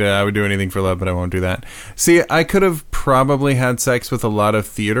listening to I Would Do Anything for Love, but I won't do that. See, I could have probably had sex with a lot of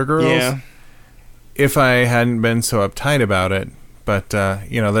theater girls if I hadn't been so uptight about it. But,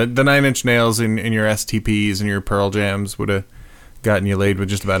 the 9 Inch Nails and your STPs and your Pearl Jams would have gotten you laid with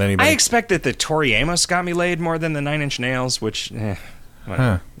just about anybody. I expect that the Tori Amos got me laid more than the 9 Inch Nails, which...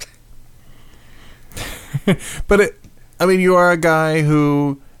 Huh. But you are a guy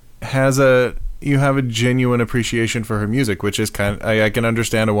who you have a genuine appreciation for her music, which is I can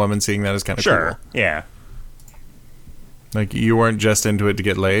understand a woman seeing that as kind of sure. Cool. Yeah. Like, you weren't just into it to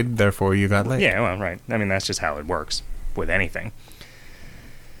get laid, therefore you got laid. Yeah, well, right. I mean, that's just how it works with anything.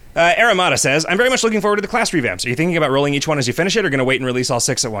 Aramata says, I'm very much looking forward to the class revamps. Are you thinking about rolling each one as you finish it, or going to wait and release all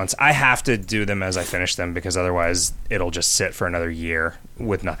 6 at once? I have to do them as I finish them, because otherwise it'll just sit for another year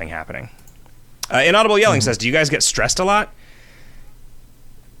with nothing happening. Inaudible Yelling says, do you guys get stressed a lot?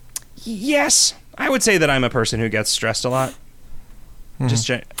 Yes. I would say that I'm a person who gets stressed a lot.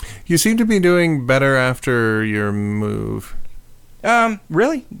 You seem to be doing better after your move.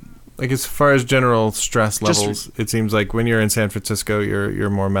 Really? Like, as far as general stress levels, it seems like when you're in San Francisco, you're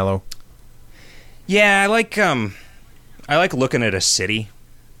more mellow. Yeah, I like looking at a city.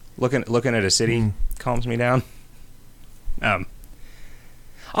 Looking at a city calms me down.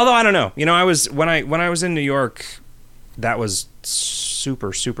 Although I don't know. I was when I was in New York, that was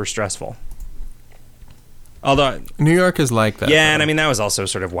super, super stressful. Although New York is like that. Yeah, and I mean that was also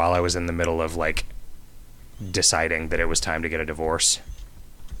sort of while I was in the middle of deciding that it was time to get a divorce.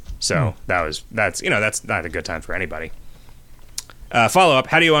 So that's not a good time for anybody. Follow up: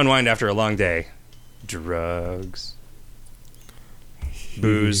 how do you unwind after a long day? Drugs,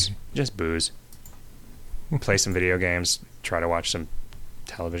 booze, just booze. Play some video games. Try to watch some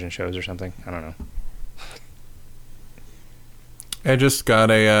television shows or something. I don't know. I just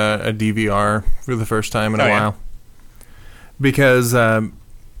got a DVR for the first time in a while. Because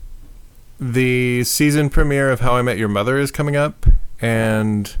the season premiere of How I Met Your Mother is coming up,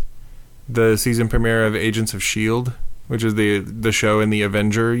 and the season premiere of Agents of S.H.I.E.L.D., which is the show in the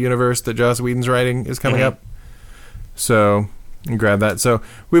Avenger universe that Joss Whedon's writing, is coming up. So, grab that. So,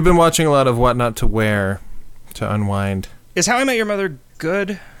 we've been watching a lot of What Not to Wear to unwind. Is How I Met Your Mother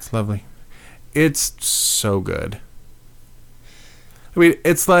good? It's lovely. It's so good. I mean,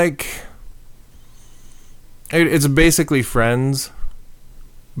 it's like... It's basically Friends,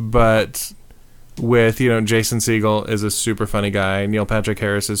 but with, Jason Segel is a super funny guy. Neil Patrick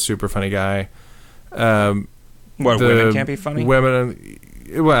Harris is a super funny guy. Women can't be funny? Well,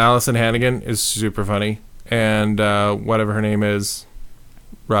 Allison Hannigan is super funny. And whatever her name is,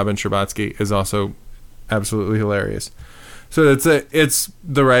 Robin Scherbatsky, is also absolutely hilarious. So it's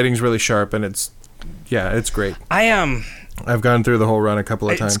the writing's really sharp, and it's great. I've gone through the whole run a couple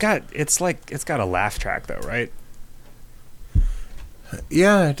of times. It's got a laugh track though, right?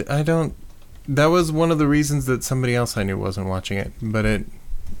 Yeah, I don't. That was one of the reasons that somebody else I knew wasn't watching it, but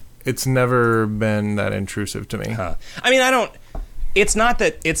it's never been that intrusive to me. Huh. I mean, I don't. It's not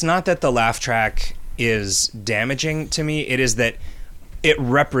that the laugh track is damaging to me. It is that it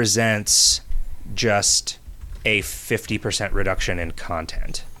represents just a 50% reduction in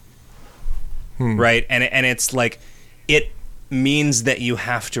content, right? And it's like it means that you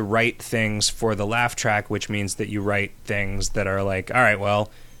have to write things for the laugh track, which means that you write things that are like, all right,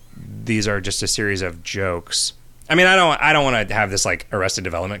 well, these are just a series of jokes. I mean, I don't want to have this like Arrested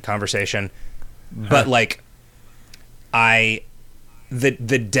Development conversation, but like the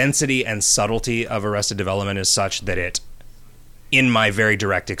density and subtlety of Arrested Development is such that it, in my very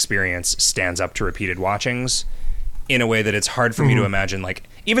direct experience, stands up to repeated watchings in a way that it's hard for me to imagine. Like,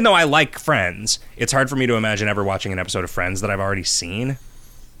 even though I like Friends, it's hard for me to imagine ever watching an episode of Friends that I've already seen.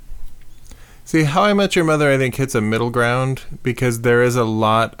 See, How I Met Your Mother, I think, hits a middle ground because there are a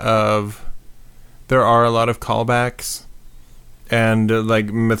lot of callbacks and like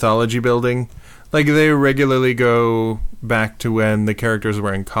mythology building. Like, they regularly go back to when the characters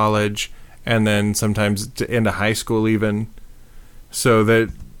were in college and then sometimes into high school even, so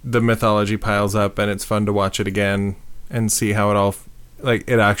that the mythology piles up and it's fun to watch it again and see how it all like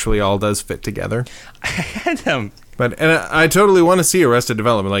it actually all does fit together. I had But and I totally want to see Arrested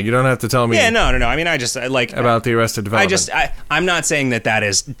Development. Like, you don't have to tell me. Yeah, no. I mean, I just like about the Arrested Development. I'm not saying that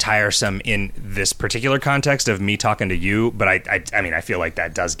is tiresome in this particular context of me talking to you, but I mean, I feel like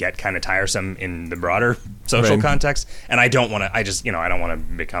that does get kind of tiresome in the broader social context, and I don't want to. I don't want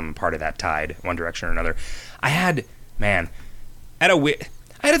to become part of that tide, one direction or another. I had a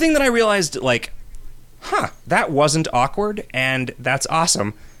thing that I realized, like, that wasn't awkward, and that's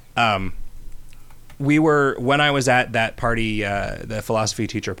awesome. When I was at that party, the philosophy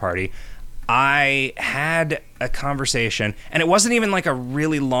teacher party, I had a conversation, and it wasn't even like a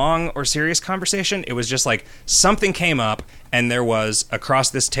really long or serious conversation. It was just like something came up, and there was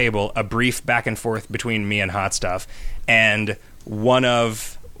across this table a brief back and forth between me and Hot Stuff, and one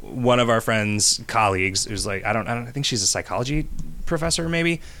of our friends' colleagues, who's like, I think she's a psychology professor,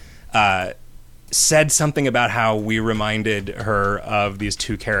 maybe, said something about how we reminded her of these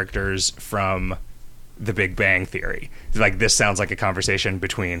two characters from The Big Bang Theory. Like, this sounds like a conversation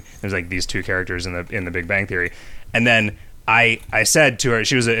between, there's like these two characters in the Big Bang Theory. And then I said to her,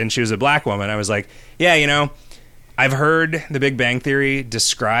 she was a black woman, I was like, yeah, I've heard The Big Bang Theory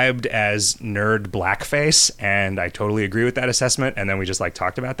described as nerd blackface, and I totally agree with that assessment. And then we just like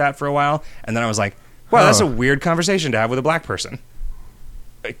talked about that for a while, and then I was like, wow, that's a weird conversation to have with a black person,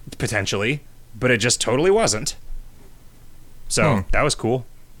 potentially, but it just totally wasn't. So that was cool.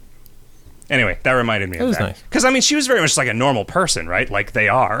 Anyway, that reminded me of that. Nice. Because, I mean, she was very much like a normal person, right? Like they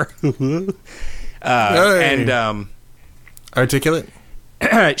are. And articulate?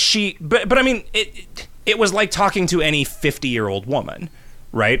 But I mean, it was like talking to any 50-year-old woman,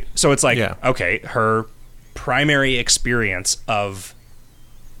 right? So it's like, okay, her primary experience of,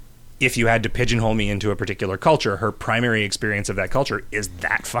 if you had to pigeonhole me into a particular culture, her primary experience of that culture is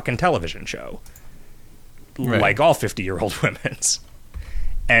that fucking television show. Right. Like all 50-year-old women's.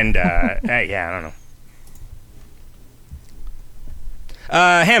 And, I don't know.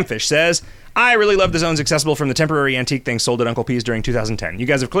 Hamfish says, I really love the zones accessible from the temporary antique things sold at Uncle P's during 2010. You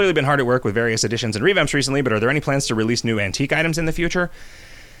guys have clearly been hard at work with various additions and revamps recently, but are there any plans to release new antique items in the future?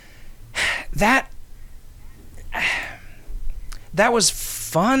 That was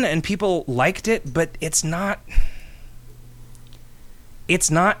fun and people liked it, but it's not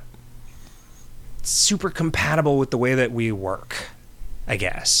super compatible with the way that we work, I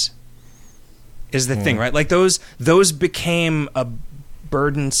guess, is the thing, right? Like those became a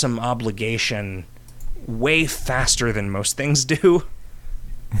burdensome obligation way faster than most things do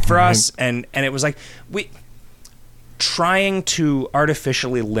for us. And it was like trying to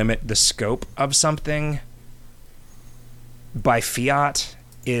artificially limit the scope of something by fiat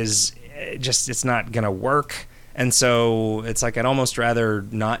is just, it's not going to work. And so it's like, I'd almost rather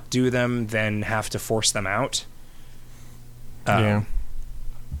not do them than have to force them out. I've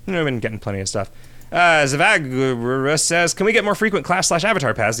been getting plenty of stuff. Zavag says, can we get more frequent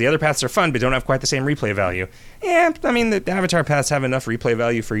class/avatar paths? The other paths are fun, but don't have quite the same replay value. Yeah, I mean, the avatar paths have enough replay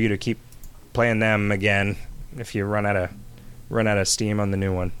value for you to keep playing them again if you run out of steam on the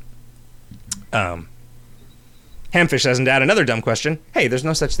new one. Hamfish says, and add another dumb question. Hey, there's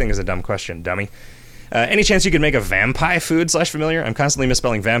no such thing as a dumb question, dummy. Any chance you could make a vampire food/familiar? I'm constantly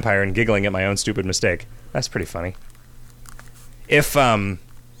misspelling vampire and giggling at my own stupid mistake. That's pretty funny. If,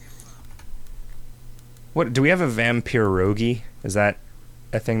 what, do we have a vampirogi? Is that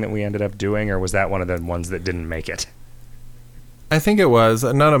a thing that we ended up doing, or was that one of the ones that didn't make it? I think it was.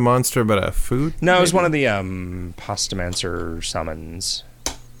 Not a monster, but a food? No, maybe? It was one of the, Postomancer summons.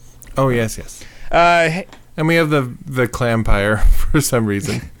 Oh, yes. Hey, and we have the clampire for some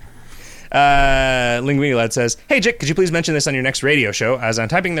reason. Linguini says, hey, Jick, could you please mention this on your next radio show? As I'm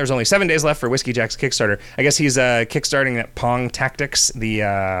typing, there's only 7 days left for Whiskey Jack's Kickstarter. I guess he's kickstarting that Pong Tactics.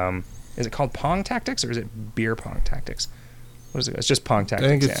 Is it called Pong Tactics, or is it Beer Pong Tactics? What is it? It's just Pong Tactics. I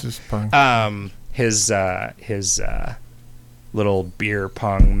think it's just Pong. His little beer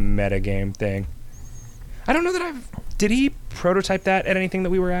pong metagame thing. I don't know that did he prototype that at anything that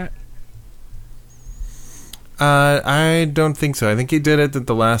we were at? I don't think so. I think he did it at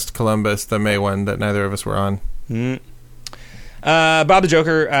the last Columbus, the May one that neither of us were on. Bob the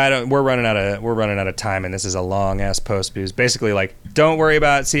Joker, we're running out of time, and this is a long ass post because basically, like, don't worry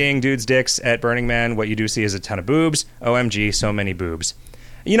about seeing dudes' dicks at Burning Man. What you do see is a ton of boobs. OMG, so many boobs.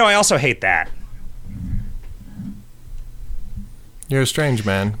 I also hate that. You're a strange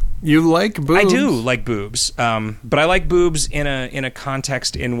man. You like boobs. I do like boobs, but I like boobs in a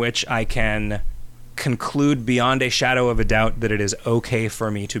context in which I can conclude beyond a shadow of a doubt that it is okay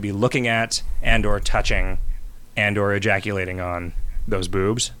for me to be looking at and or touching and or ejaculating on those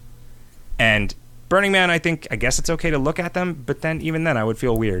boobs. And Burning Man, I guess it's okay to look at them, but then even then I would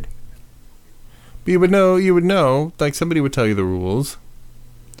feel weird. But you would know, like somebody would tell you the rules.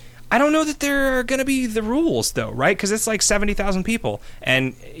 I don't know that there are going to be the rules, though, right? Because it's like 70,000 people,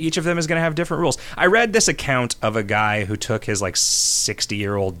 and each of them is going to have different rules. I read this account of a guy who took his, like,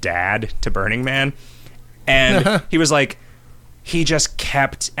 60-year-old dad to Burning Man, and he was like, he just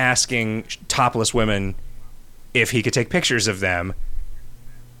kept asking topless women if he could take pictures of them,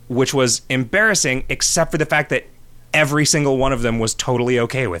 which was embarrassing, except for the fact that every single one of them was totally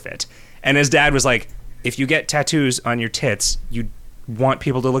okay with it. And his dad was like, if you get tattoos on your tits, you want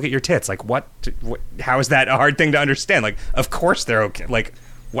people to look at your tits. Like, what? How is that a hard thing to understand? Like, of course they're okay. Like,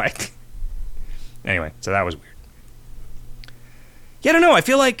 what? Anyway, so that was weird. Yeah, I don't know. I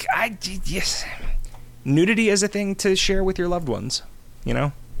feel like yes, nudity is a thing to share with your loved ones. You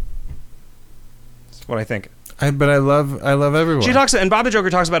know, that's what I think. But I love everyone. She talks, and Bob the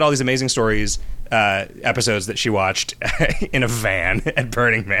Joker talks about all these amazing stories, episodes that she watched in a van at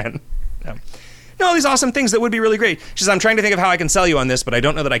Burning Man. All these awesome things that would be really great. She says, I'm trying to think of how I can sell you on this, but I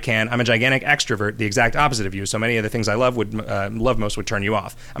don't know that I can. I'm a gigantic extrovert, the exact opposite of you, so many of the things I love most would turn you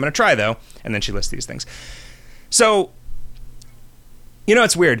off. I'm going to try, though. And then she lists these things. So, you know,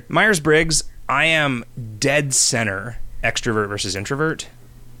 it's weird. Myers-Briggs, I am dead center extrovert versus introvert.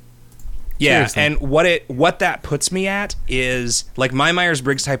 Yeah, seriously. And what that puts me at is, like, my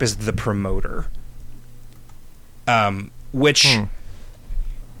Myers-Briggs type is the promoter. Which...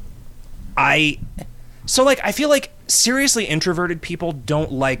 I feel like seriously introverted people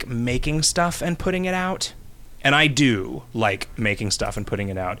don't like making stuff and putting it out. And I do like making stuff and putting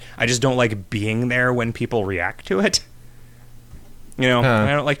it out. I just don't like being there when people react to it. You know,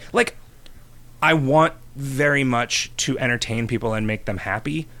 I don't like I want very much to entertain people and make them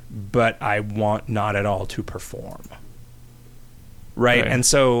happy, but I want not at all to perform. Right? And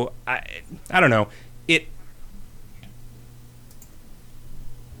so I don't know.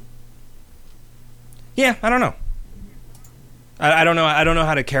 Yeah, I don't know. I don't know. I don't know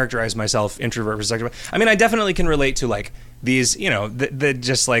how to characterize myself, introvert versus extrovert. I mean, I definitely can relate to like these, you know, the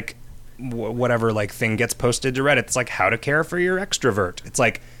just like whatever like thing gets posted to Reddit. It's like how to care for your extrovert. It's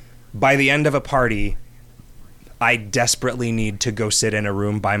like by the end of a party, I desperately need to go sit in a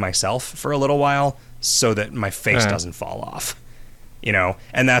room by myself for a little while so that my face doesn't fall off. You know,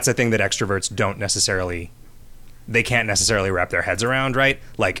 and that's a thing that extroverts they can't necessarily wrap their heads around, right?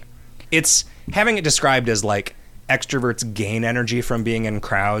 Like it's having it described as like extroverts gain energy from being in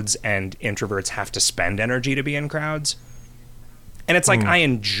crowds and introverts have to spend energy to be in crowds. And it's like I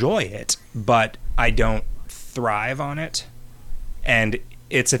enjoy it, but I don't thrive on it. And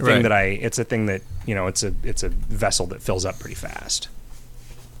it's a thing that you know, it's a vessel that fills up pretty fast.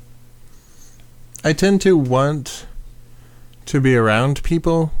 I tend to want to be around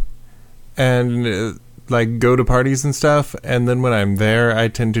people and like go to parties and stuff, and then when I'm there, I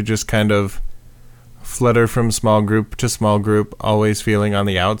tend to just kind of flutter from small group to small group, always feeling on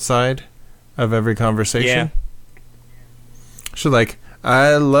the outside of every conversation. Yeah. So, like,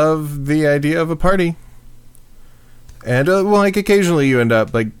 I love the idea of a party. And, like, occasionally you end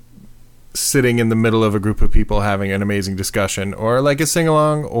up, like, sitting in the middle of a group of people having an amazing discussion, or, like, a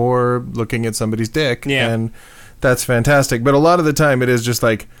sing-along, or looking at somebody's dick. Yeah. And that's fantastic. But a lot of the time it is just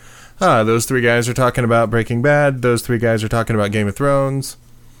like, those three guys are talking about Breaking Bad, those three guys are talking about Game of Thrones,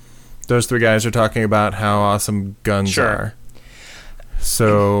 those three guys are talking about how awesome guns are.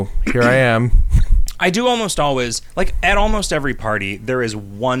 So here I am. I do almost always, like at almost every party, there is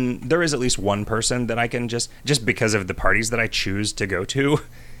at least one person that I can just because of the parties that I choose to go to,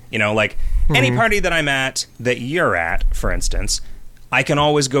 you know, like any party that I'm at, that you're at, for instance, I can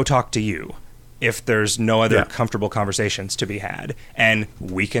always go talk to you if there's no other comfortable conversations to be had. And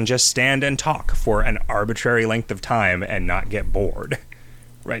we can just stand and talk for an arbitrary length of time and not get bored.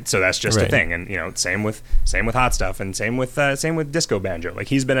 Right, so that's just a thing, and you know, same with Hot Stuff, and same with Disco Banjo. Like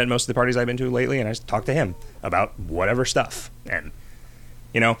he's been at most of the parties I've been to lately, and I just talk to him about whatever stuff, and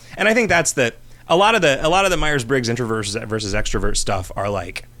you know, and I think that's a lot of the Myers-Briggs introverts versus extrovert stuff are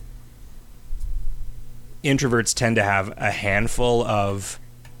like introverts tend to have a handful of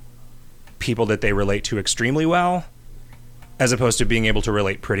people that they relate to extremely well, as opposed to being able to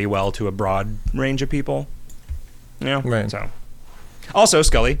relate pretty well to a broad range of people. You know, so. Also,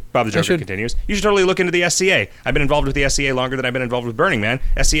 Scully, Bob the Joker continues, you should totally look into the SCA. I've been involved with the SCA longer than I've been involved with Burning Man.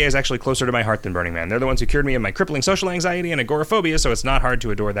 SCA is actually closer to my heart than Burning Man. They're the ones who cured me of my crippling social anxiety and agoraphobia, so it's not hard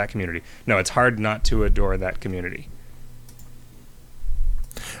to adore that community. No, it's hard not to adore that community.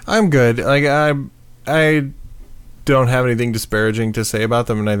 I'm good. Like, I don't have anything disparaging to say about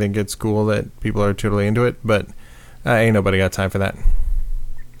them, and I think it's cool that people are totally into it, but ain't nobody got time for that.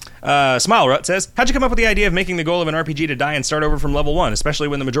 Smile Rut says, how'd you come up with the idea of making the goal of an RPG to die and start over from level 1, especially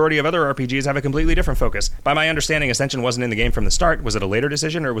when the majority of other RPGs have a completely different focus? By my understanding, Ascension wasn't in the game from the start. Was it a later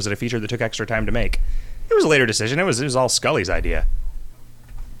decision, or was it a feature that took extra time to make? It was a later decision. It was all Scully's idea.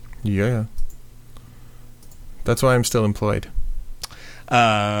 Yeah. That's why I'm still employed.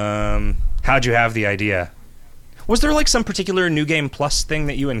 How'd you have the idea? Was there like some particular New Game Plus thing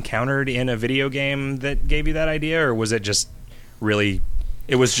that you encountered in a video game that gave you that idea, or was it just really...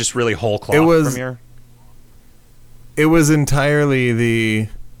 It was just really whole cloth from your... It was entirely the...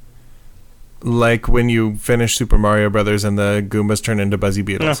 Like when you finish Super Mario Brothers and the Goombas turn into Buzzy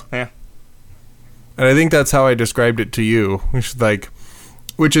Beetles. Yeah. And I think that's how I described it to you.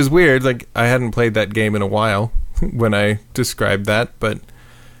 Which is weird. Like, I hadn't played that game in a while when I described that. But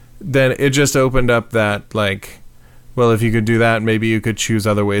then it just opened up that, like... Well, if you could do that, maybe you could choose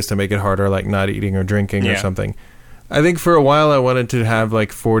other ways to make it harder, like not eating or drinking or something. I think for a while I wanted to have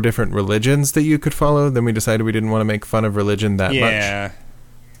like 4 different religions that you could follow. Then we decided we didn't want to make fun of religion that much.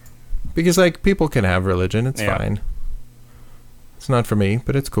 Because like people can have religion, it's fine. It's not for me,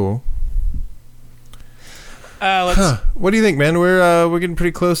 but it's cool. What do you think, man? We're getting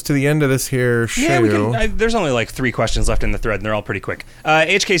pretty close to the end of this here show. Yeah, there's only like 3 questions left in the thread, and they're all pretty quick.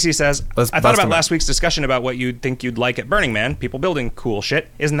 HKC says, I thought about last week's discussion about what you'd think you'd like at Burning Man. People building cool shit.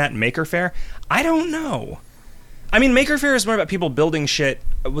 Isn't that Maker Faire? I don't know. I mean, Maker Faire is more about people building shit.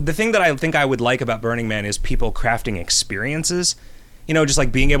 The thing that I think I would like about Burning Man is people crafting experiences. You know, just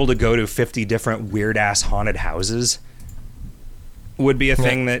like being able to go to 50 different weird-ass haunted houses would be a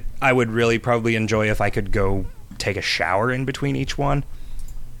thing that I would really probably enjoy if I could go take a shower in between each one.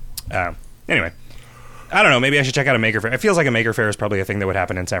 Anyway, I don't know. Maybe I should check out a Maker Faire. It feels like a Maker Faire is probably a thing that would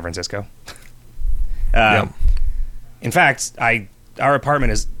happen in San Francisco. In fact, our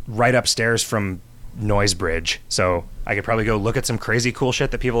apartment is right upstairs from Noise Bridge, so I could probably go look at some crazy cool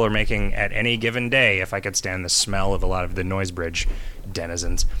shit that people are making at any given day if I could stand the smell of a lot of the Noise Bridge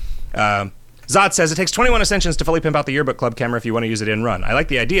denizens. Zod says, it takes 21 Ascensions to fully pimp out the Yearbook Club camera if you want to use it in run. I like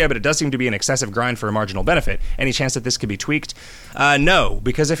the idea, but it does seem to be an excessive grind for a marginal benefit. Any chance that this could be tweaked? No,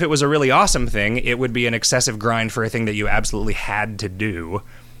 because if it was a really awesome thing, it would be an excessive grind for a thing that you absolutely had to do.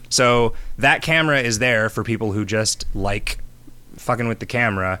 So that camera is there for people who just like fucking with the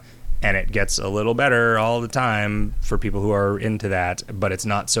camera, and it gets a little better all the time for people who are into that, but it's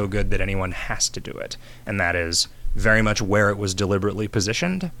not so good that anyone has to do it. And that is very much where it was deliberately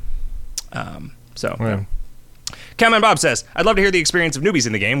positioned. Camman Bob says, I'd love to hear the experience of newbies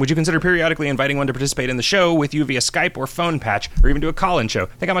in the game. Would you consider periodically inviting one to participate in the show with you via Skype or phone patch, or even do a call-in show?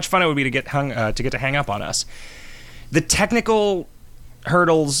 Think how much fun it would be to get to hang up on us. The technical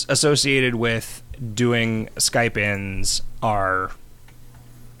hurdles associated with doing Skype-ins are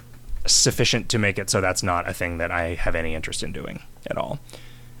sufficient to make it so that's not a thing that I have any interest in doing at all.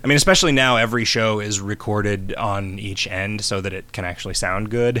 I mean, especially now every show is recorded on each end so that it can actually sound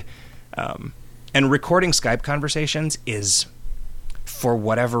good. And recording Skype conversations is, for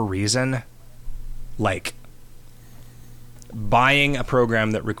whatever reason, like buying a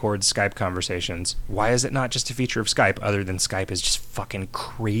program that records Skype conversations. Why is it not just a feature of Skype, other than Skype is just fucking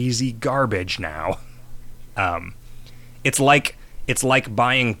crazy garbage now? It's like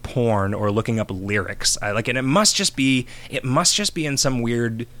buying porn or looking up lyrics. And it must just be in some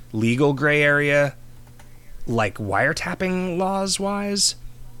weird legal gray area, like wiretapping laws wise.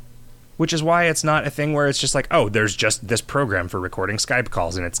 Which is why it's not a thing where it's just like, oh, there's just this program for recording Skype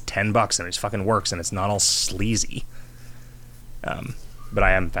calls and it's $10 and it fucking works and it's not all sleazy. But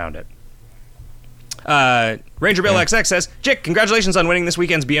I haven't found it. Ranger Bill XX says, Jick, congratulations on winning this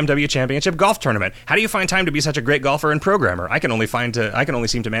weekend's BMW Championship golf tournament. How do you find time to be such a great golfer and programmer? I can only seem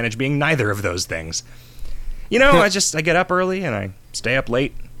to manage being neither of those things. You know, I get up early and I stay up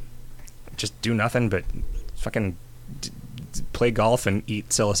late. Just do nothing but fucking play golf and eat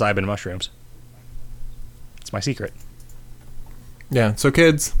psilocybin mushrooms. It's my secret. Yeah, so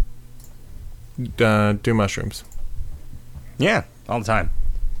kids, do mushrooms. Yeah, all the time.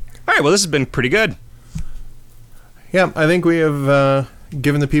 All right, well, this has been pretty good. Yeah, I think we have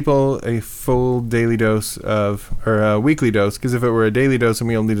given the people a full daily dose or a weekly dose, because if it were a daily dose and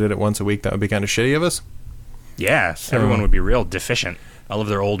we only did it once a week, that would be kind of shitty of us. Yeah, everyone would be real deficient. All of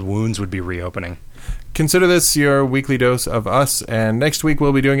their old wounds would be reopening. Consider this your weekly dose of us, and next week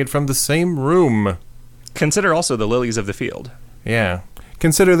we'll be doing it from the same room. Consider also the lilies of the field. Yeah.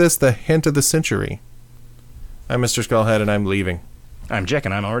 Consider this the hint of the century. I'm Mr. Skullhead, and I'm leaving. I'm Jack,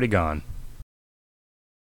 and I'm already gone.